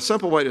 and a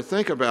simple way to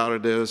think about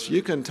it is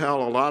you can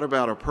tell a lot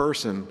about a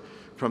person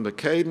from the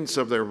cadence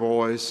of their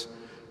voice,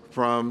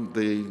 from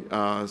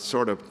the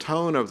sort of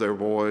tone of their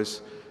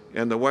voice,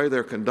 and the way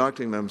they're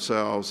conducting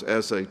themselves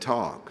as they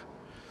talk.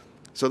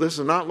 So this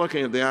is not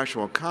looking at the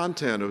actual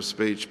content of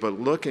speech, but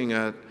looking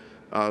at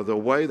the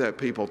way that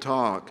people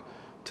talk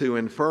to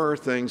infer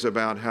things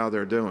about how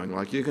they're doing.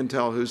 Like you can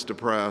tell who's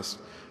depressed,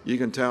 you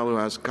can tell who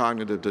has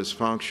cognitive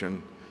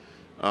dysfunction,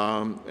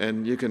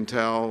 and you can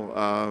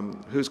tell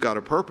who's got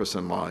a purpose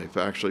in life,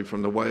 actually,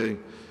 from the way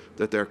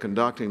that they're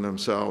conducting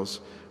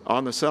themselves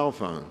on the cell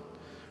phone.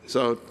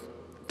 So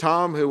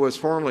Tom, who was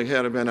formerly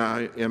head of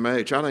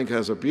NIMH, I think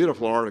has a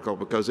beautiful article,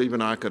 because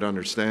even I could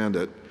understand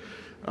it,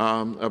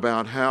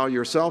 about how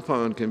your cell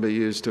phone can be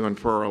used to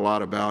infer a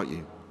lot about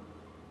you.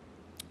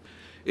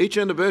 Each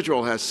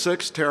individual has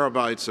 6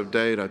 terabytes of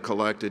data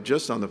collected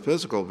just on the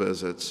physical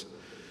visits.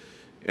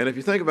 And if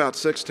you think about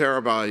 6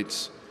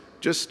 terabytes,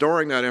 just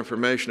storing that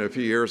information a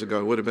few years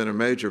ago would have been a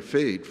major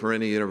feat for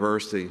any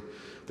university.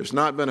 There's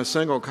not been a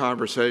single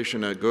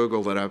conversation at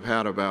Google that I've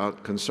had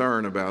about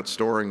concern about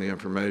storing the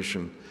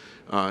information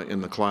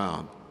in the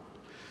cloud.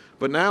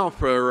 But now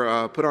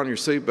put on your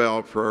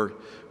seatbelt for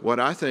what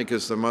I think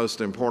is the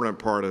most important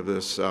part of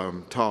this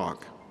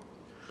talk.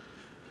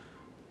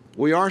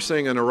 We are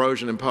seeing an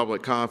erosion in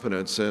public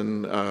confidence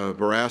in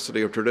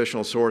veracity of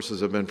traditional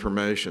sources of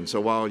information.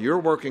 So while you're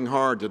working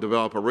hard to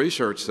develop a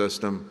research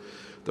system,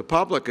 the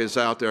public is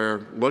out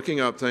there looking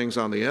up things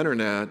on the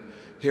internet,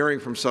 hearing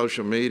from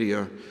social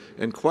media,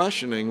 and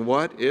questioning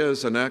what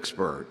is an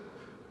expert?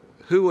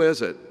 Who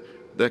is it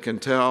that can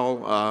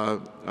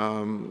tell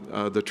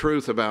the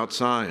truth about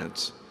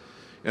science?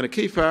 And a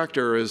key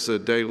factor is the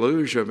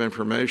deluge of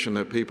information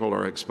that people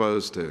are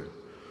exposed to.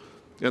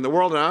 In the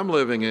world that I'm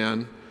living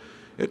in,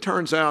 it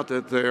turns out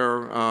that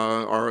there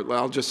are,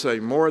 I'll just say,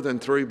 more than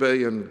 3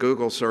 billion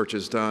Google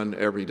searches done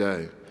every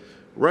day.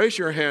 Raise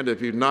your hand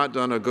if you've not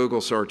done a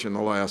Google search in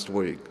the last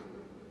week.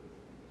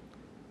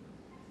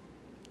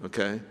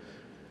 Okay.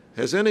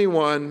 Has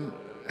anyone,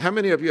 how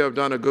many of you have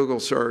done a Google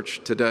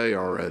search today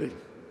already?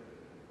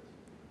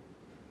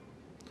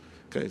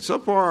 Okay, so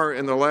far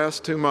in the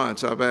last 2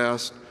 months, I've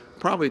asked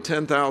probably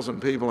 10,000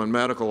 people in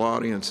medical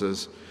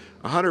audiences.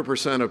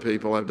 100% of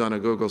people have done a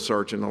Google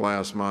search in the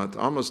last month.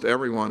 Almost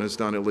everyone has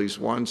done at least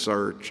one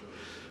search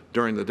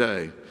during the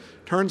day.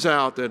 Turns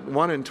out that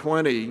 1 in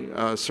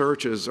 20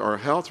 searches are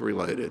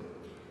health-related.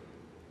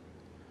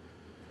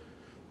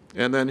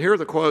 And then here are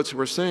the quotes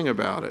we're seeing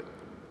about it.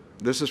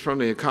 This is from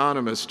The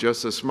Economist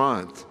just this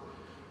month.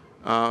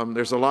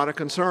 There's a lot of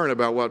concern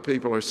about what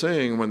people are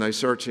seeing when they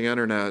search the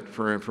internet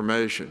for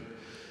information.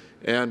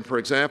 And for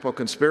example,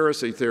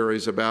 conspiracy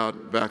theories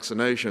about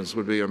vaccinations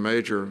would be a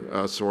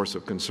major source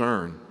of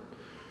concern.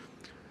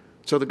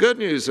 So the good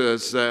news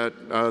is that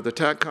the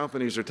tech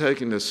companies are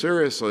taking this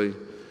seriously.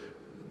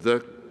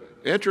 The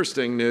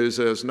interesting news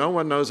is no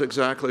one knows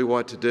exactly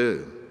what to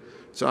do.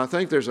 So I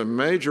think there's a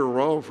major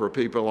role for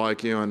people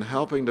like you in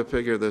helping to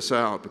figure this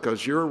out,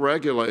 because you're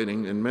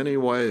regulating in many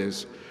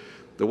ways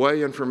the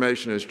way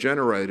information is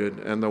generated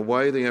and the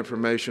way the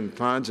information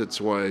finds its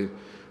way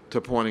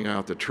to pointing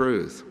out the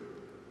truth.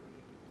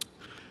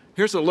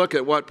 Here's a look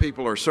at what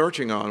people are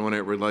searching on when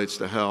it relates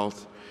to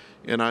health.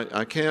 And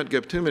I can't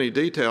give too many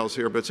details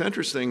here, but it's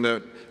interesting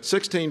that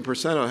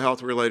 16% of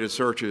health-related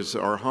searches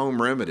are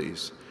home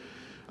remedies.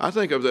 I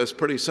think of this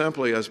pretty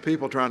simply as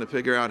people trying to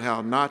figure out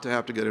how not to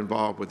have to get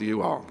involved with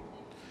you all.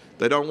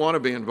 They don't want to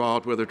be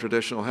involved with a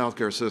traditional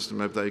healthcare system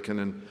if they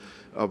can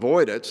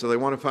avoid it, so they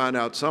want to find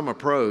out some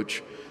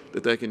approach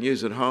that they can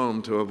use at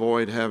home to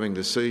avoid having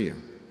to see you.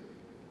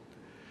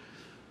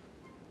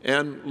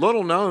 And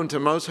little known to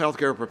most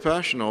healthcare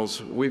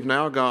professionals, we've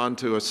now gone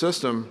to a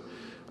system,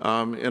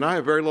 and I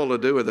have very little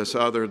to do with this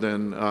other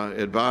than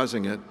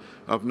advising it,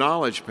 of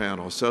knowledge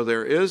panels. So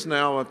there is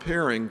now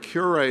appearing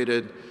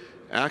curated,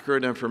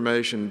 accurate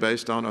information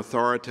based on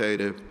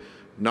authoritative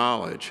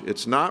knowledge.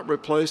 It's not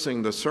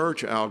replacing the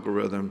search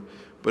algorithm,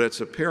 but it's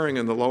appearing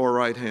in the lower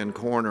right-hand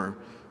corner.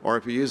 Or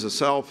if you use a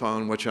cell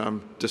phone, which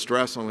I'm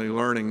distressingly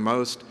learning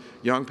most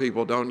young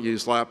people don't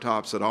use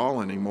laptops at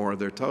all anymore,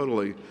 they're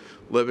totally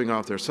living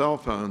off their cell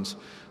phones,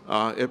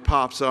 it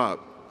pops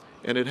up.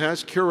 And it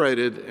has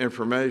curated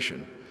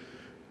information.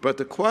 But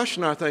the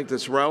question I think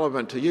that's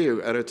relevant to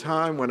you at a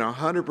time when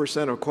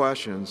 100% of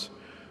questions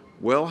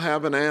will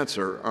have an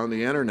answer on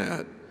the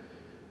internet,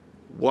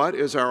 what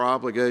is our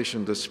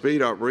obligation to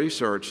speed up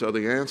research so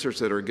the answers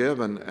that are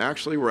given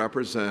actually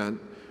represent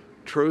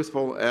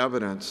truthful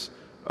evidence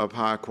of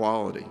high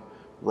quality?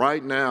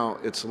 Right now,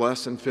 it's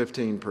less than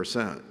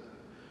 15%.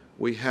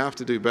 We have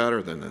to do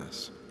better than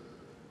this.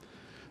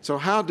 So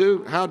how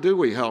do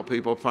we help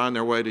people find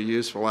their way to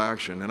useful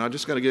action? And I'm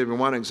just going to give you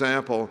one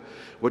example,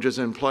 which is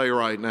in play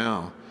right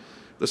now.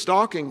 The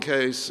stalking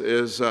case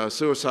is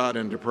suicide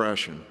and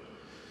depression.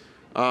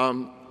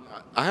 I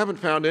haven't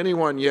found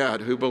anyone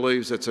yet who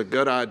believes it's a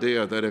good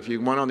idea that if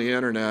you went on the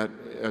internet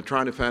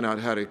trying to find out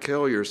how to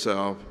kill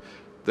yourself,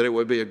 that it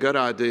would be a good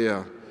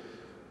idea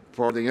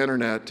for the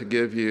internet to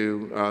give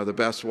you the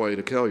best way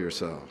to kill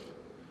yourself.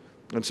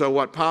 And so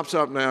what pops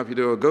up now if you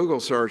do a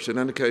Google search that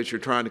indicates you're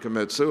trying to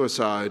commit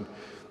suicide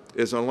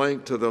is a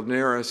link to the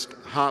nearest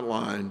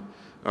hotline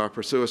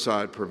for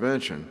suicide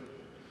prevention.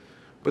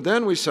 But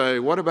then we say,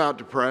 what about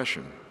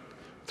depression?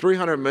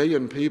 300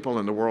 million people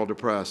in the world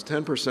depressed,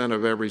 10%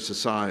 of every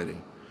society.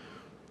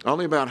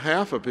 Only about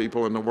half of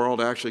people in the world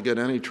actually get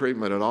any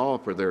treatment at all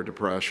for their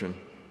depression.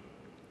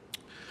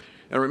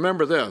 And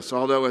remember this,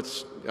 although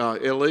it's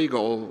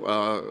illegal,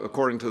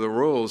 according to the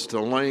rules, to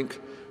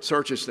link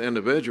searches to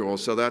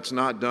individuals, so that's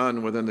not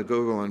done within the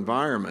Google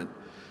environment.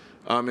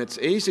 It's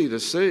easy to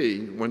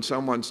see when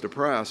someone's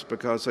depressed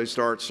because they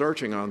start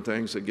searching on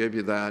things that give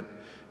you that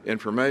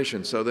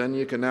information. So then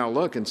you can now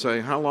look and say,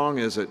 how long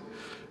is it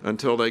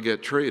until they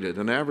get treated?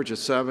 An average of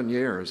 7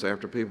 years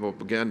after people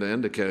begin to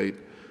indicate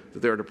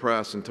that they're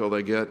depressed until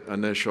they get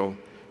initial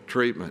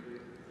treatment.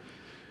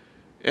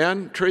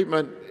 And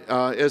treatment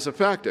is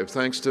effective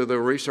thanks to the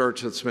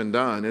research that's been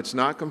done. It's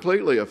not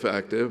completely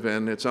effective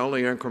and it's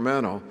only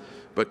incremental,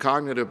 but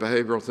cognitive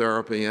behavioral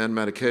therapy and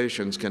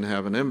medications can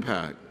have an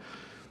impact.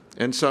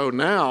 And so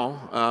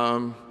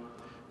now,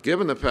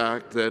 given the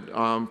fact that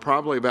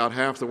probably about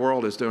half the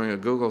world is doing a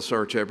Google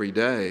search every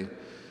day,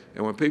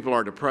 and when people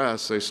are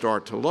depressed, they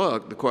start to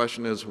look, the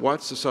question is,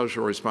 what's the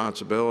social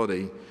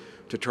responsibility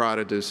to try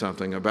to do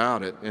something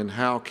about it, and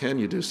how can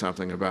you do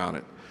something about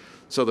it?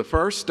 So the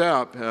first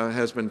step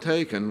has been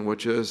taken,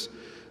 which is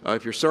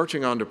if you're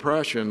searching on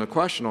depression, the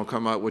question will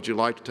come up, would you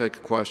like to take a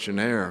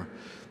questionnaire?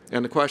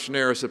 And the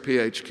questionnaire is a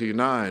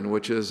PHQ-9,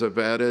 which is a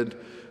vetted,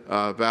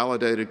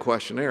 validated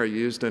questionnaire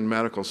used in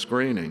medical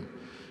screening.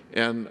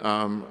 And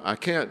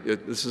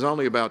this is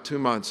only about 2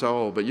 months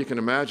old, but you can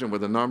imagine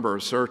with the number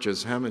of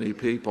searches how many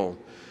people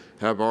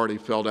have already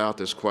filled out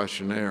this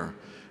questionnaire.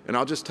 And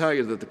I'll just tell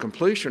you that the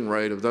completion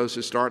rate of those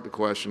who start the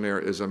questionnaire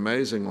is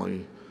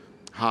amazingly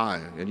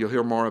high, and you'll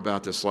hear more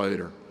about this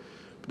later.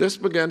 This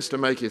begins to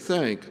make you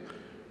think,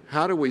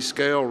 how do we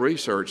scale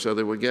research so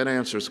that we get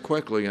answers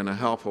quickly in a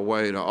helpful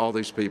way to all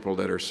these people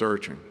that are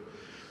searching?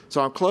 So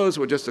I'll close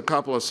with just a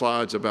couple of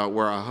slides about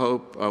where I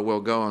hope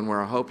we'll go and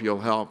where I hope you'll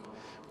help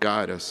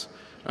guide us.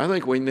 I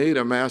think we need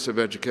a massive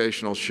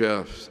educational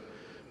shift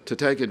to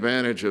take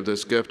advantage of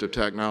this gift of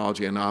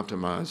technology and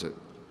optimize it.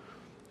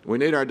 We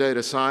need our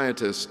data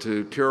scientists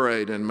to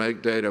curate and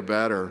make data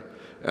better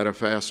at a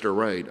faster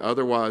rate.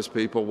 Otherwise,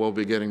 people will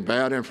be getting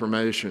bad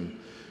information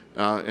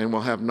and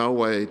will have no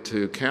way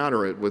to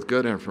counter it with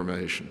good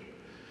information.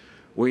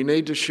 We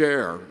need to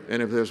share,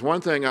 and if there's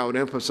one thing I would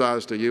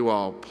emphasize to you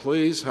all,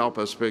 please help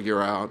us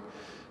figure out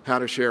how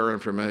to share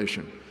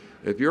information.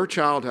 If your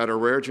child had a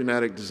rare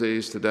genetic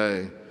disease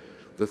today,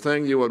 the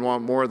thing you would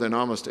want more than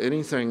almost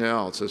anything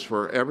else is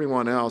for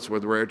everyone else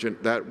with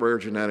that rare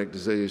genetic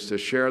disease to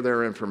share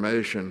their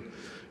information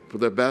for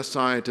the best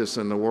scientists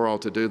in the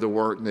world to do the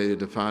work needed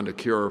to find a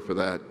cure for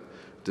that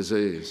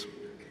disease.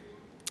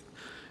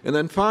 And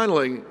then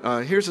finally,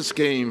 here's a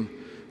scheme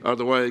of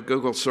the way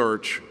Google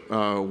search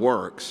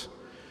works.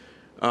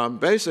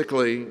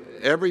 Basically,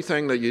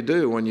 everything that you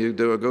do when you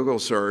do a Google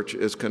search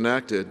is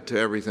connected to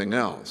everything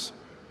else.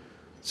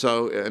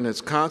 And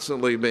it's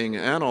constantly being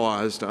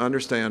analyzed to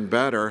understand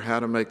better how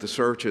to make the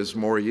searches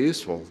more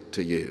useful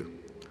to you.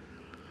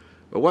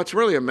 But what's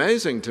really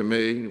amazing to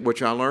me,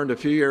 which I learned a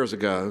few years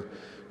ago,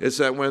 is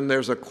that when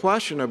there's a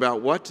question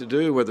about what to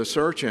do with a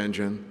search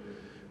engine,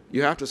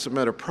 you have to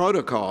submit a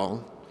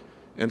protocol,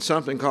 and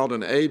something called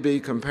an A/B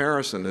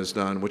comparison is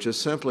done, which is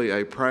simply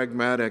a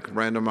pragmatic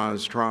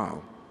randomized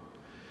trial.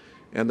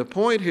 And the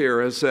point here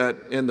is that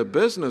in the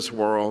business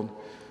world,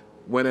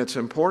 when it's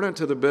important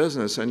to the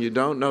business and you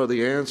don't know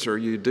the answer,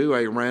 you do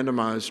a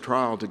randomized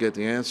trial to get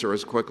the answer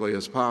as quickly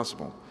as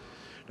possible.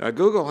 Now,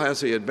 Google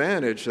has the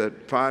advantage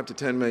that 5 to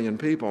 10 million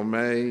people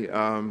may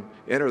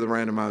enter the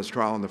randomized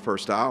trial in the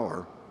first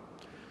hour.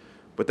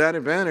 But that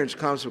advantage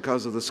comes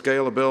because of the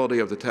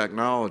scalability of the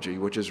technology,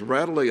 which is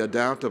readily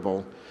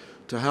adaptable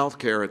to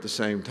healthcare at the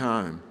same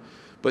time.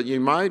 But you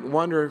might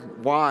wonder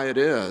why it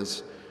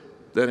is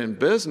that in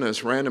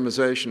business,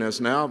 randomization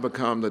has now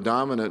become the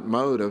dominant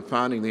mode of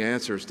finding the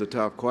answers to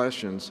tough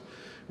questions,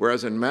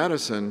 whereas in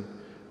medicine,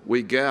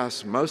 we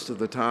guess most of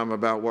the time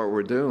about what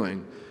we're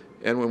doing.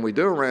 And when we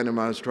do a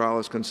randomized trial,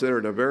 it's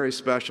considered a very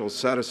special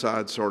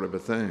set-aside sort of a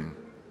thing.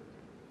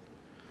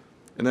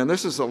 And then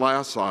this is the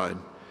last slide.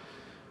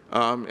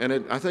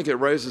 I think it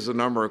raises a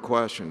number of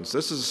questions.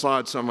 This is a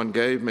slide someone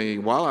gave me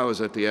while I was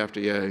at the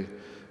FDA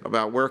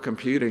about where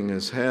computing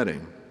is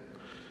heading.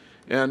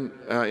 And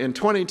in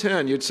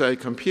 2010, you'd say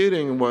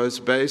computing was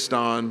based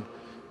on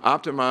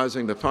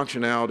optimizing the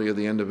functionality of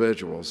the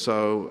individual.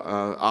 So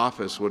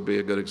Office would be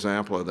a good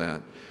example of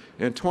that.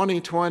 In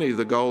 2020,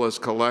 the goal is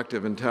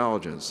collective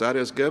intelligence. That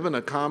is, given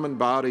a common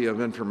body of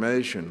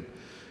information,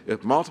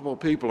 if multiple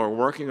people are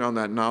working on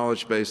that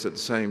knowledge base at the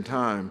same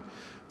time,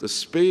 the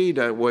speed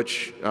at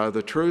which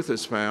the truth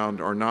is found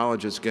or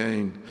knowledge is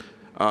gained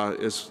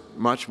is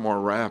much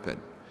more rapid.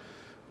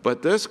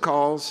 But this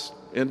calls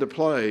into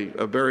play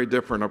a very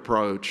different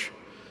approach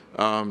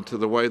to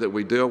the way that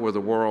we deal with the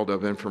world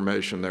of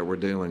information that we're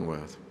dealing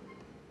with.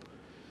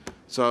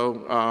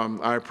 So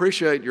I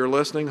appreciate your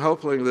listening.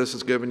 Hopefully this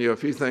has given you a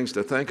few things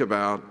to think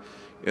about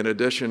in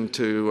addition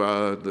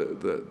to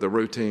the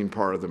routine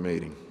part of the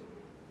meeting.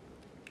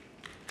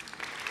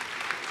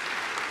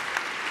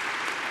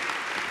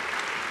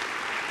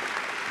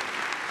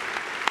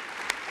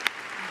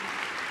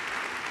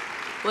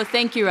 Well,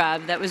 thank you,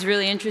 Rob. That was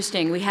really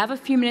interesting. We have a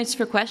few minutes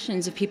for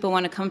questions if people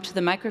want to come to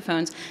the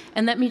microphones.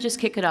 And let me just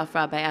kick it off,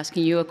 Rob, by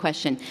asking you a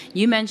question.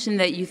 You mentioned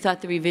that you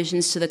thought the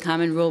revisions to the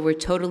Common Rule were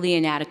totally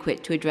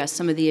inadequate to address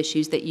some of the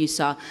issues that you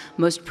saw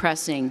most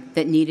pressing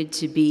that needed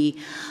to be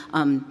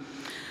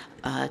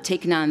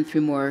taken on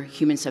through more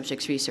human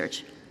subjects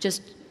research.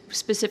 Just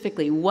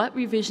specifically, what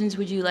revisions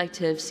would you like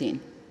to have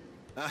seen?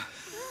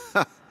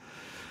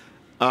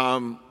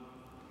 I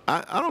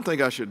don't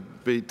think I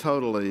should be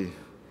totally...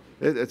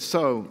 It's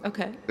so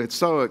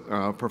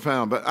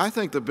profound. But I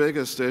think the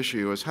biggest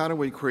issue is how do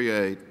we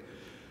create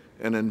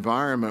an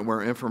environment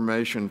where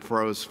information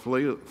flows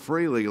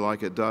freely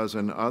like it does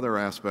in other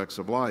aspects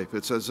of life.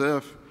 It's as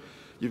if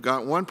you've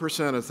got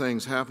 1% of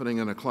things happening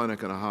in a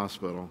clinic and a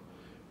hospital.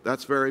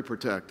 That's very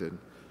protected.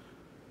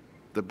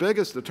 The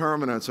biggest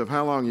determinants of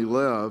how long you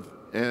live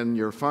and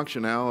your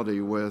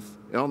functionality with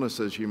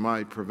illnesses you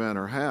might prevent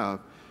or have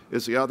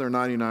is the other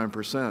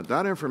 99%.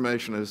 That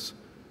information is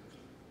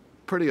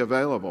pretty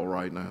available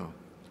right now.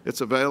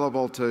 It's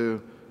available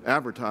to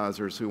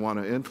advertisers who want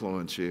to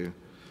influence you.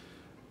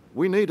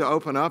 We need to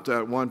open up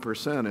that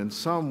 1% in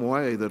some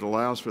way that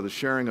allows for the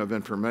sharing of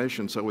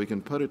information so we can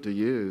put it to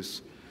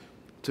use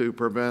to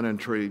prevent and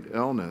treat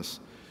illness.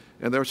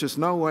 And there's just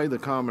no way the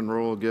Common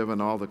Rule, given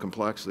all the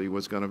complexity,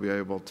 was going to be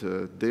able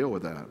to deal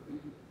with that.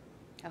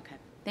 Okay,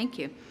 thank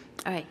you.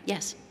 All right,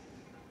 yes.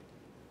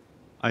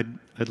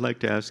 I'd like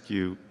to ask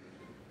you,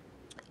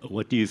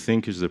 what do you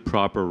think is the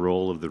proper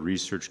role of the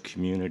research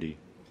community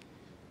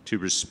to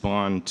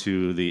respond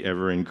to the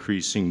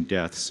ever-increasing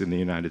deaths in the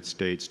United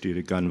States due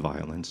to gun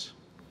violence?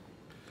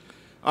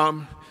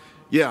 Thanks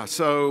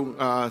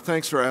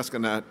for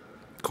asking that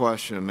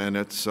question, and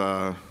it's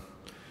a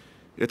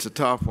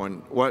tough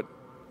one. What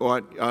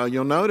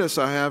you'll notice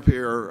I have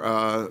here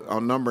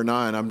on number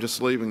 9, I'm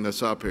just leaving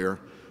this up here,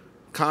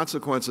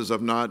 consequences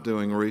of not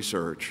doing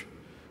research.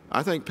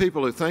 I think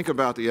people who think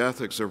about the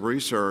ethics of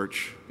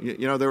research,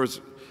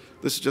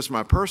 this is just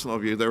my personal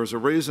view, there was a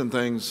reason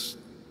things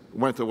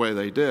went the way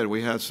they did.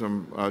 We had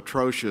some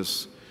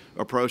atrocious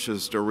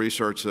approaches to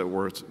research that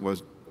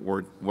was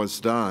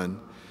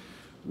done.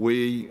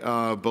 We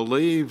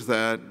believed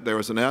that there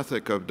was an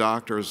ethic of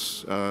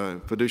doctors'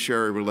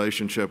 fiduciary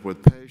relationship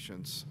with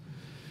patients.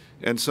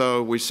 And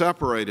so we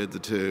separated the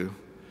two,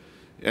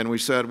 and we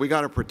said we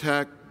got to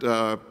protect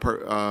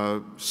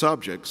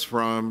subjects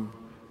from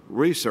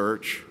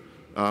research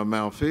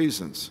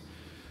malfeasance.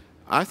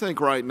 I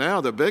think right now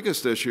the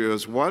biggest issue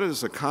is what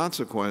is the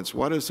consequence,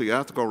 what is the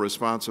ethical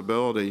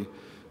responsibility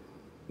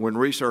when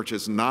research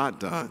is not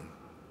done?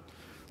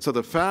 So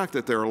the fact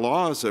that there are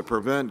laws that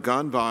prevent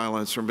gun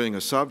violence from being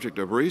a subject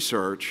of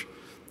research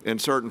in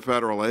certain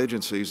federal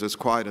agencies is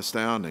quite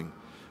astounding.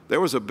 There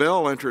was a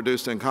bill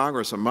introduced in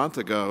Congress a month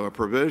ago, a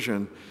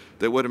provision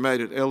that would have made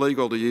it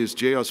illegal to use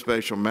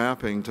geospatial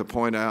mapping to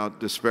point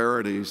out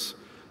disparities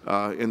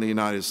in the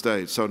United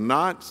States. So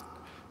not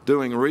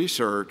doing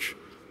research,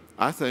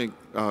 I think,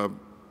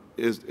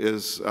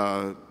 is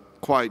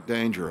quite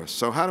dangerous.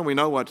 So how do we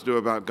know what to do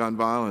about gun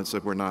violence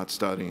if we're not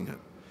studying it?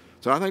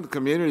 So I think the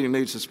community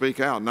needs to speak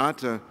out, not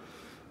to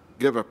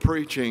give a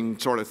preaching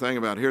sort of thing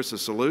about here's the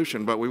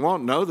solution, but we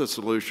won't know the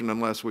solution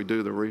unless we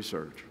do the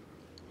research.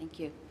 Thank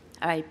you.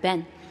 All right,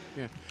 Ben.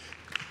 Yeah.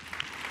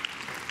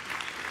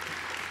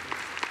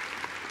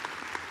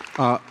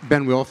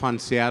 Ben Wilfon,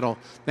 Seattle.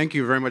 Thank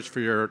you very much for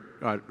your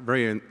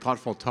very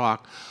thoughtful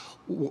talk.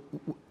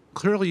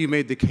 Clearly, you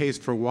made the case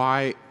for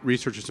why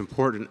research is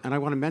important, and I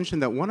want to mention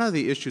that one of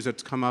the issues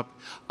that's come up,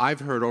 I've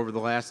heard over the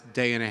last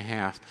day and a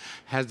half,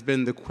 has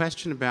been the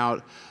question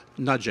about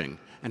nudging,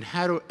 and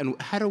how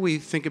do we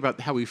think about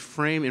how we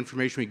frame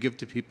information we give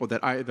to people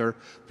that either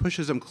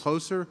pushes them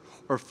closer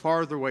or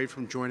farther away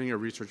from joining a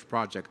research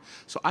project.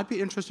 So I'd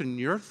be interested in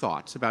your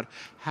thoughts about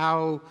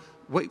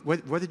what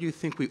do you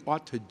think we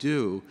ought to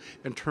do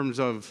in terms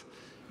of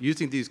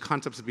using these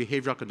concepts of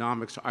behavioral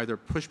economics to either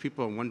push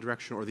people in one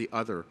direction or the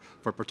other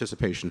for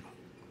participation?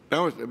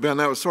 Ben,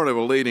 that was sort of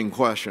a leading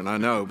question, I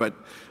know. But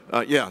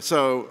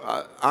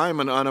so I'm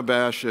an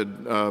unabashed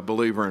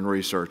believer in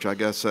research. I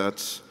guess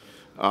that's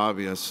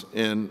obvious.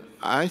 And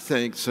I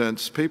think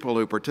since people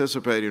who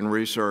participate in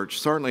research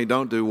certainly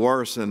don't do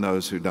worse than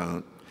those who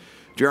don't.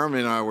 Jeremy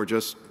and I were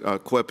just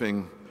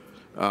quipping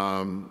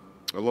a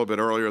little bit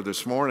earlier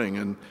this morning,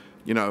 and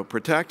you know,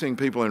 protecting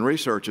people in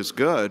research is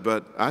good,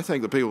 but I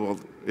think the people,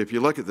 if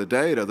you look at the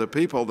data, the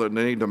people that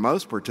need the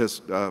most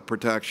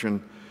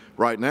protection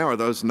right now are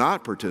those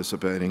not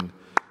participating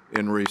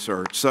in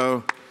research.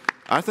 So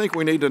I think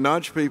we need to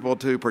nudge people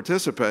to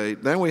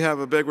participate. Then we have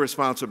a big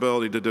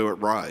responsibility to do it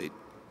right.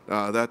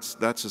 That's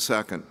the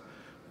second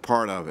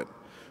part of it.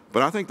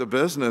 But I think the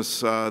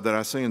business that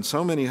I see in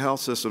so many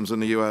health systems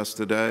in the U.S.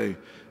 today,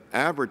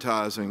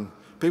 advertising,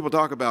 people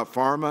talk about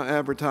pharma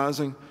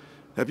advertising.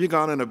 Have you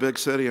gone in a big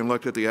city and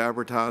looked at the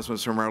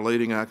advertisements from our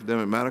leading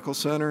academic medical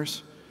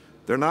centers?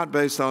 They're not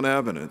based on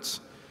evidence.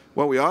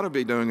 What we ought to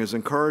be doing is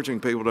encouraging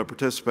people to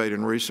participate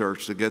in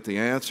research to get the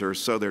answers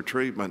so their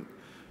treatment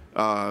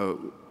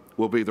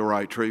will be the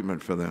right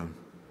treatment for them.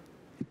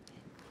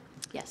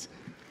 Yes.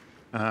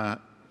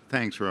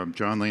 Thanks, Rob.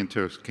 John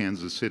Lantos,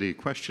 Kansas City.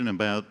 Question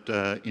about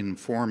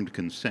informed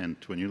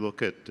consent. When you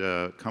look at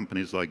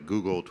companies like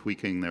Google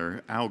tweaking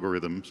their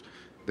algorithms,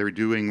 they're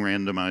doing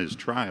randomized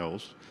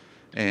trials.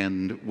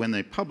 And when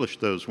they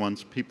published those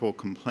once, people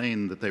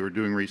complained that they were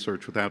doing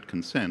research without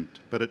consent.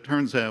 But it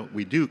turns out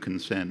we do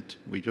consent.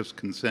 We just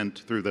consent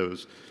through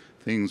those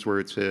things where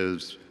it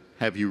says,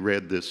 have you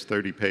read this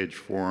 30-page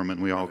form?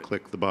 And we all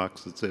click the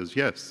box that says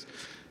yes.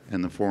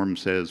 And the form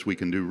says we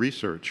can do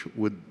research.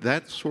 Would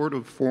that sort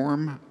of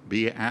form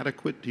be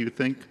adequate, do you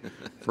think,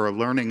 for a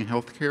learning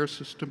healthcare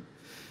system?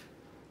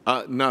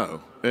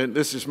 No, and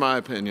this is my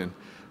opinion.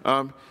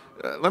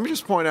 Let me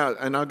just point out,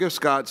 and I'll give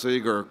Scott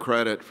Ziegler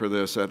credit for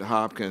this at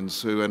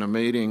Hopkins, who in a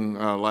meeting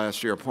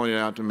last year pointed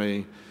out to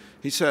me,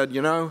 he said,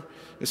 you know,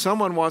 if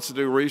someone wants to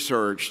do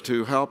research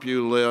to help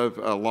you live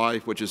a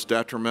life which is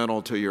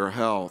detrimental to your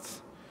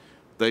health,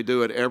 they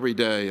do it every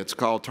day. It's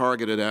called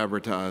targeted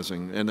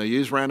advertising. And they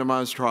use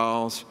randomized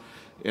trials,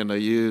 and they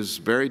use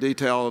very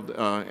detailed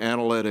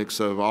analytics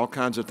of all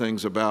kinds of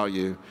things about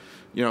you.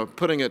 You know,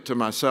 putting it to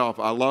myself,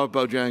 I love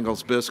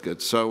Bojangles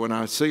biscuits. So when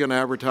I see an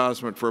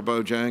advertisement for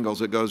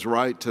Bojangles, it goes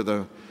right to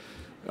the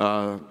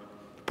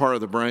part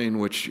of the brain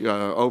which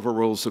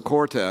overrules the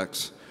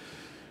cortex.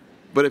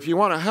 But if you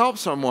want to help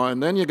someone,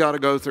 then you got to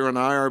go through an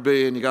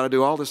IRB and you got to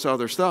do all this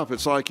other stuff.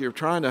 It's like you're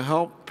trying to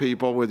help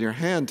people with your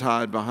hand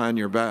tied behind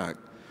your back.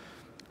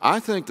 I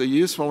think the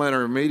useful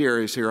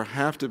intermediaries here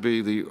have to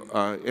be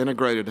the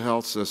integrated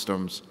health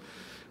systems,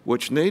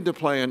 which need to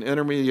play an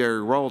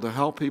intermediary role to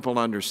help people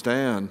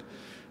understand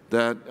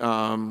that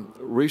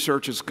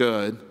research is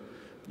good.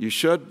 You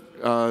should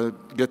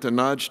get the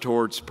nudge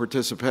towards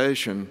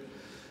participation.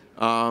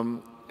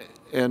 And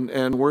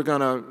we're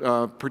going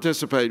to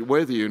participate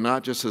with you,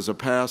 not just as a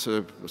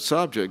passive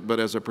subject,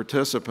 but as a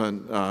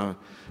participant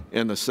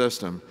in the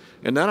system.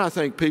 And then I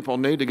think people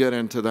need to get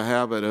into the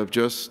habit of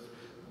just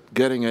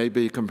getting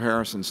A-B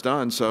comparisons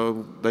done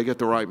so they get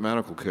the right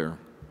medical care.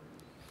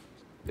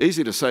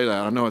 Easy to say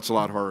that. I know it's a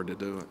lot harder to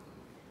do it.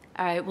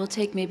 All right, we'll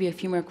take maybe a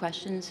few more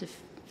questions,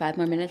 if 5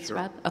 more minutes, Sure.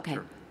 Rob? Okay,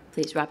 Sure.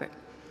 Please, Robert.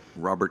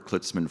 Robert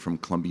Klitzman from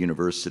Columbia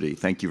University.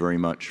 Thank you very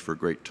much for a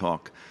great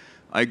talk.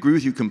 I agree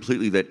with you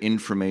completely that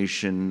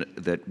information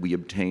that we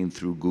obtain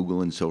through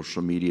Google and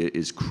social media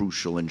is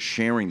crucial, and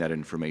sharing that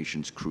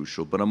information is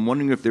crucial. But I'm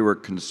wondering if there were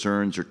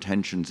concerns or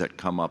tensions that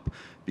come up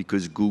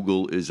because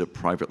Google is a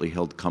privately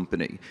held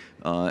company.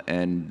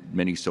 And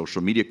many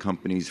social media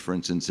companies, for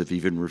instance, have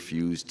even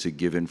refused to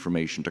give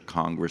information to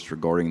Congress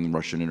regarding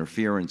Russian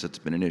interference. That's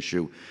been an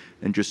issue.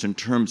 And just in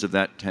terms of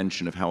that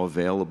tension of how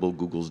available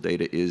Google's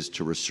data is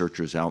to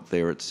researchers out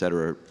there, et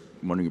cetera,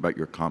 I'm wondering about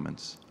your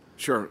comments.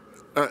 Sure.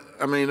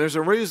 I mean, there's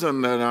a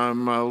reason that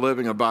I'm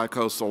living a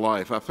bi-coastal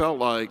life. I felt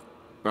like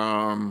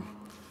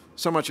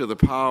so much of the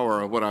power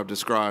of what I've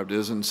described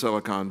is in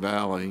Silicon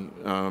Valley,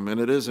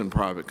 and it is in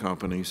private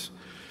companies.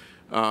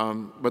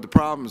 But the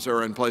problems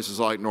are in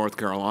places like North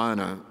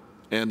Carolina,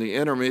 and the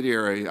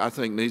intermediary, I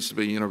think, needs to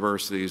be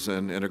universities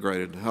and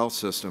integrated health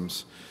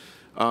systems.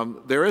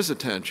 There is a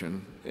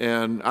tension,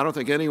 and I don't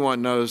think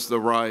anyone knows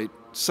the right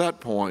set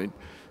point.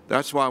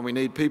 That's why we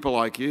need people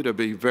like you to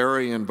be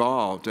very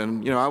involved.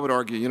 And, you know, I would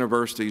argue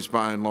universities,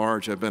 by and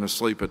large, have been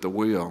asleep at the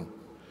wheel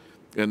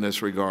in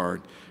this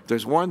regard. If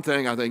there's one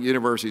thing I think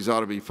universities ought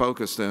to be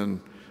focused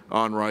on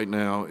right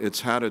now,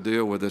 it's how to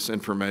deal with this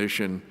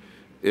information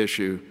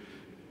issue.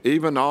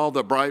 Even all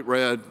the bright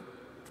red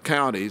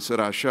counties that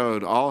I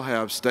showed all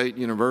have state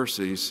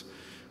universities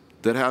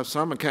that have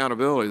some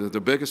accountability. They're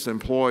the biggest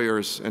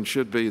employers and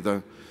should be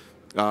the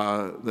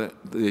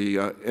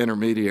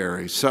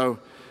intermediaries. So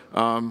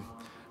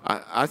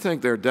I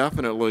think there are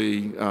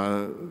definitely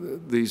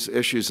these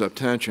issues of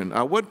tension.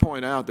 I would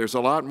point out there's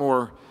a lot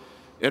more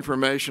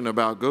information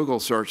about Google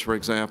search, for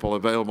example,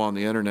 available on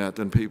the internet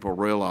than people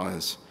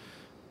realize,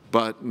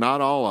 but not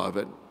all of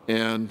it.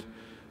 And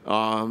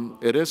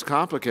it is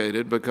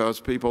complicated because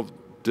people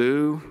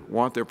do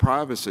want their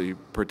privacy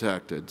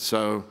protected.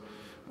 So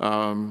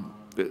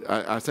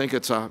I think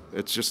it's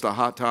just a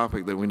hot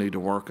topic that we need to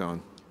work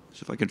on.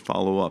 So if I could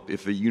follow up,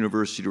 if a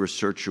university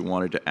researcher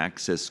wanted to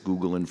access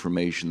Google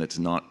information that's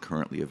not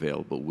currently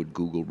available, would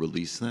Google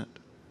release that?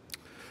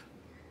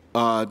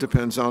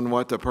 Depends on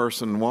what the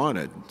person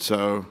wanted.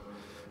 So,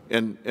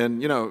 and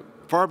you know,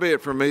 far be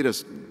it from me to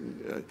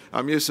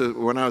I'm used to,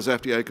 when I was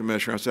FDA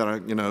commissioner, I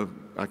said, you know,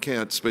 I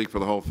can't speak for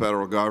the whole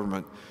federal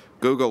government.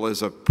 Google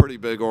is a pretty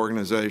big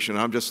organization.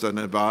 I'm just an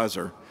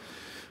advisor.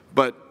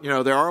 But, you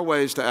know, there are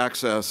ways to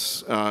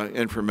access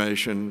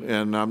information,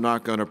 and I'm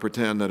not going to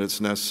pretend that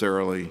it's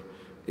necessarily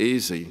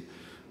easy.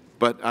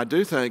 But I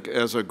do think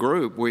as a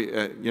group, we,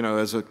 you know,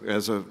 as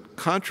a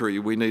country,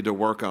 we need to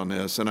work on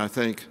this. And I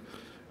think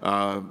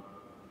I'll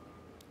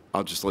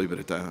just leave it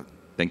at that.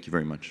 Thank you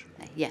very much.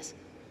 Yes.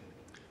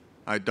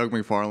 Hi, Doug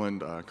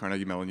McFarland,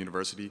 Carnegie Mellon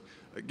University.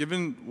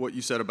 Given what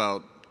you said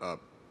about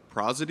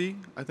prosody,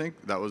 I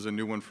think that was a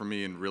new one for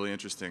me and really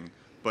interesting.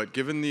 But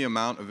given the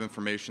amount of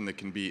information that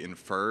can be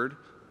inferred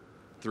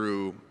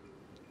through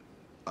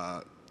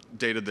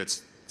data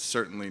that's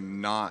certainly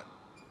not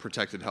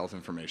protected health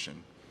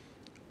information,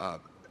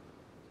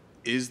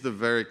 is the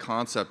very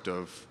concept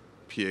of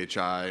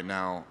PHI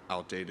now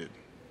outdated?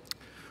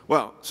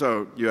 Well,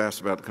 so you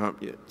asked about the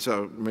company.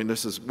 So, I mean,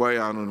 this is way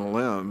out on a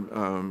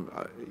limb.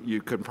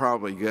 You can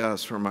probably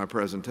guess from my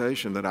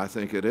presentation that I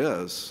think it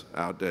is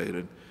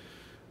outdated.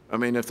 I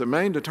mean, if the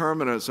main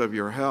determinants of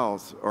your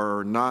health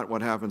are not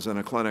what happens in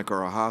a clinic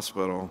or a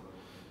hospital,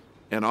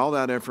 and all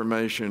that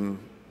information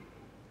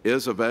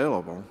is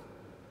available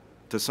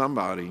to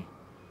somebody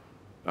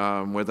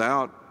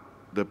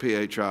without the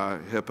PHI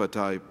HIPAA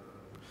type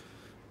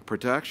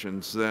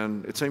protections,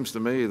 then it seems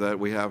to me that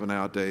we have an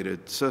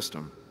outdated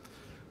system.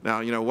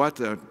 Now, you know, what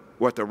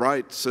the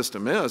right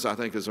system is, I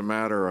think, is a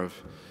matter of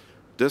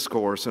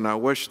discourse, and I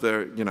wish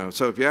there, you know,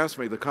 so if you ask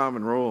me the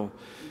common rule,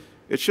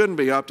 it shouldn't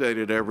be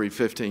updated every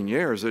 15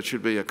 years. It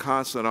should be a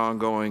constant,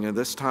 ongoing, and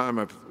this time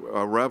of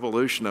a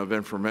revolution of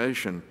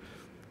information,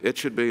 it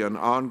should be an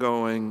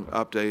ongoing,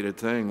 updated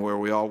thing where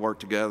we all work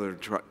together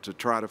to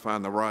try to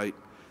find the right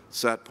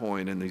set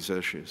point in these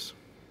issues.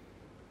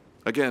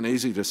 Again,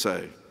 easy to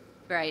say.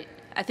 Right.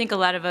 I think a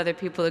lot of other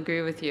people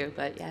agree with you,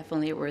 but yeah, if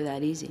only it were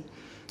that easy.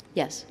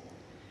 Yes.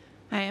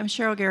 Hi, I'm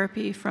Cheryl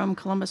Garapi from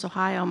Columbus,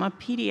 Ohio. I'm a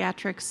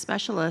pediatric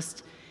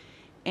specialist,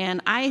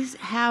 and I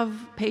have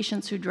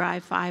patients who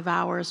drive 5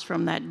 hours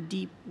from that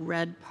deep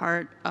red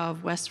part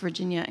of West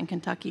Virginia and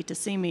Kentucky to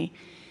see me.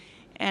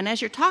 And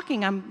as you're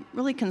talking, I'm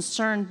really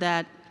concerned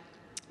that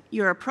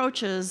your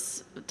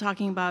approaches,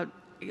 talking about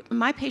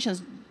my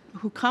patients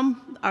who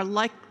come are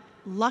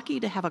lucky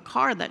to have a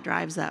car that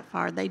drives that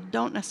far. They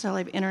don't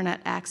necessarily have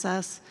internet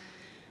access.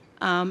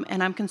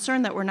 And I'm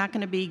concerned that we're not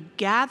going to be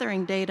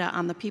gathering data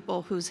on the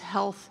people whose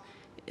health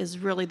is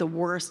really the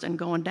worst and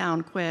going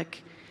down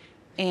quick.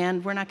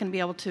 And we're not going to be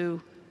able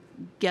to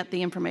get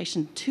the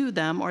information to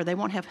them, or they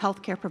won't have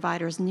healthcare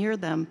providers near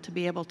them to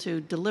be able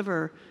to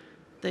deliver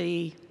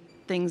the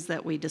things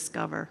that we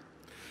discover.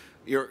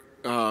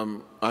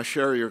 I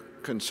share your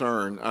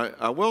concern.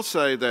 I will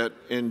say that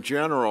in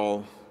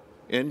general,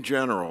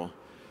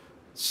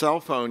 cell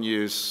phone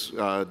use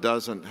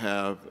doesn't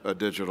have a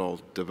digital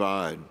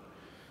divide.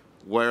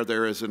 Where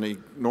there is an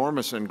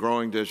enormous and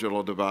growing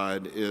digital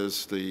divide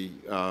is the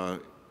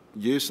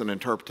use and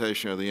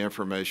interpretation of the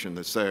information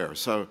that's there.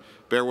 So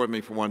bear with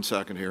me for 1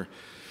 second here.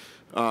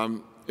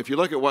 If you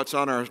look at what's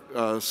on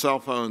our cell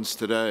phones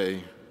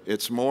today,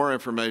 it's more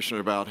information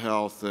about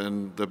health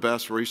than the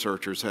best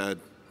researchers had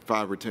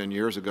 5 or 10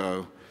 years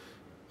ago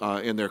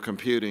in their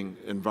computing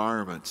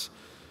environments.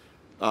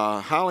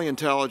 Highly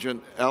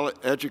intelligent,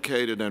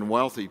 educated, and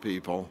wealthy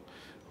people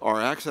are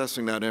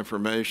accessing that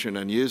information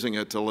and using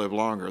it to live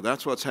longer.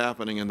 That's what's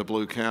happening in the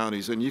blue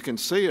counties, and you can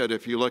see it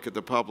if you look at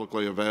the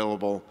publicly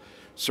available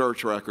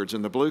search records.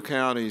 In the blue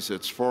counties,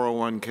 it's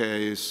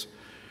 401ks,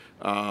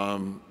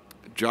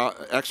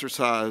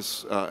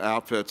 exercise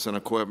outfits and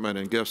equipment,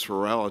 and gifts for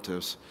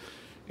relatives.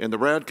 In the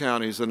red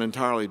counties, an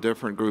entirely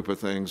different group of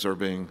things are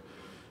being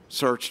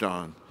searched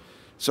on.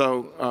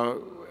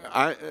 So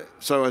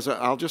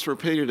I'll just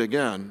repeat it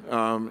again.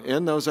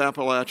 In those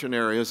Appalachian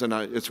areas, and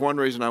it's one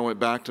reason I went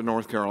back to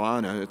North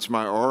Carolina, it's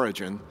my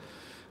origin,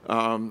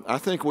 I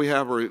think we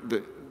have,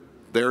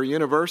 there are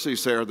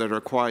universities there that are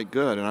quite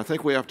good, and I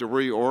think we have to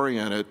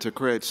reorient it to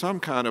create some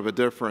kind of a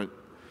different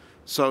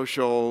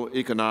social,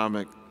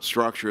 economic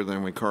structure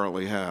than we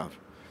currently have.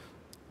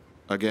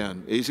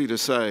 Again, easy to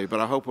say, but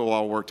I hope we'll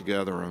all work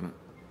together on it.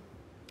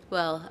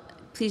 Well,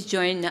 please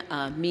join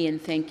me in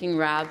thanking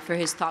Rob for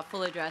his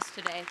thoughtful address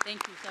today.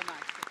 Thank you so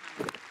much.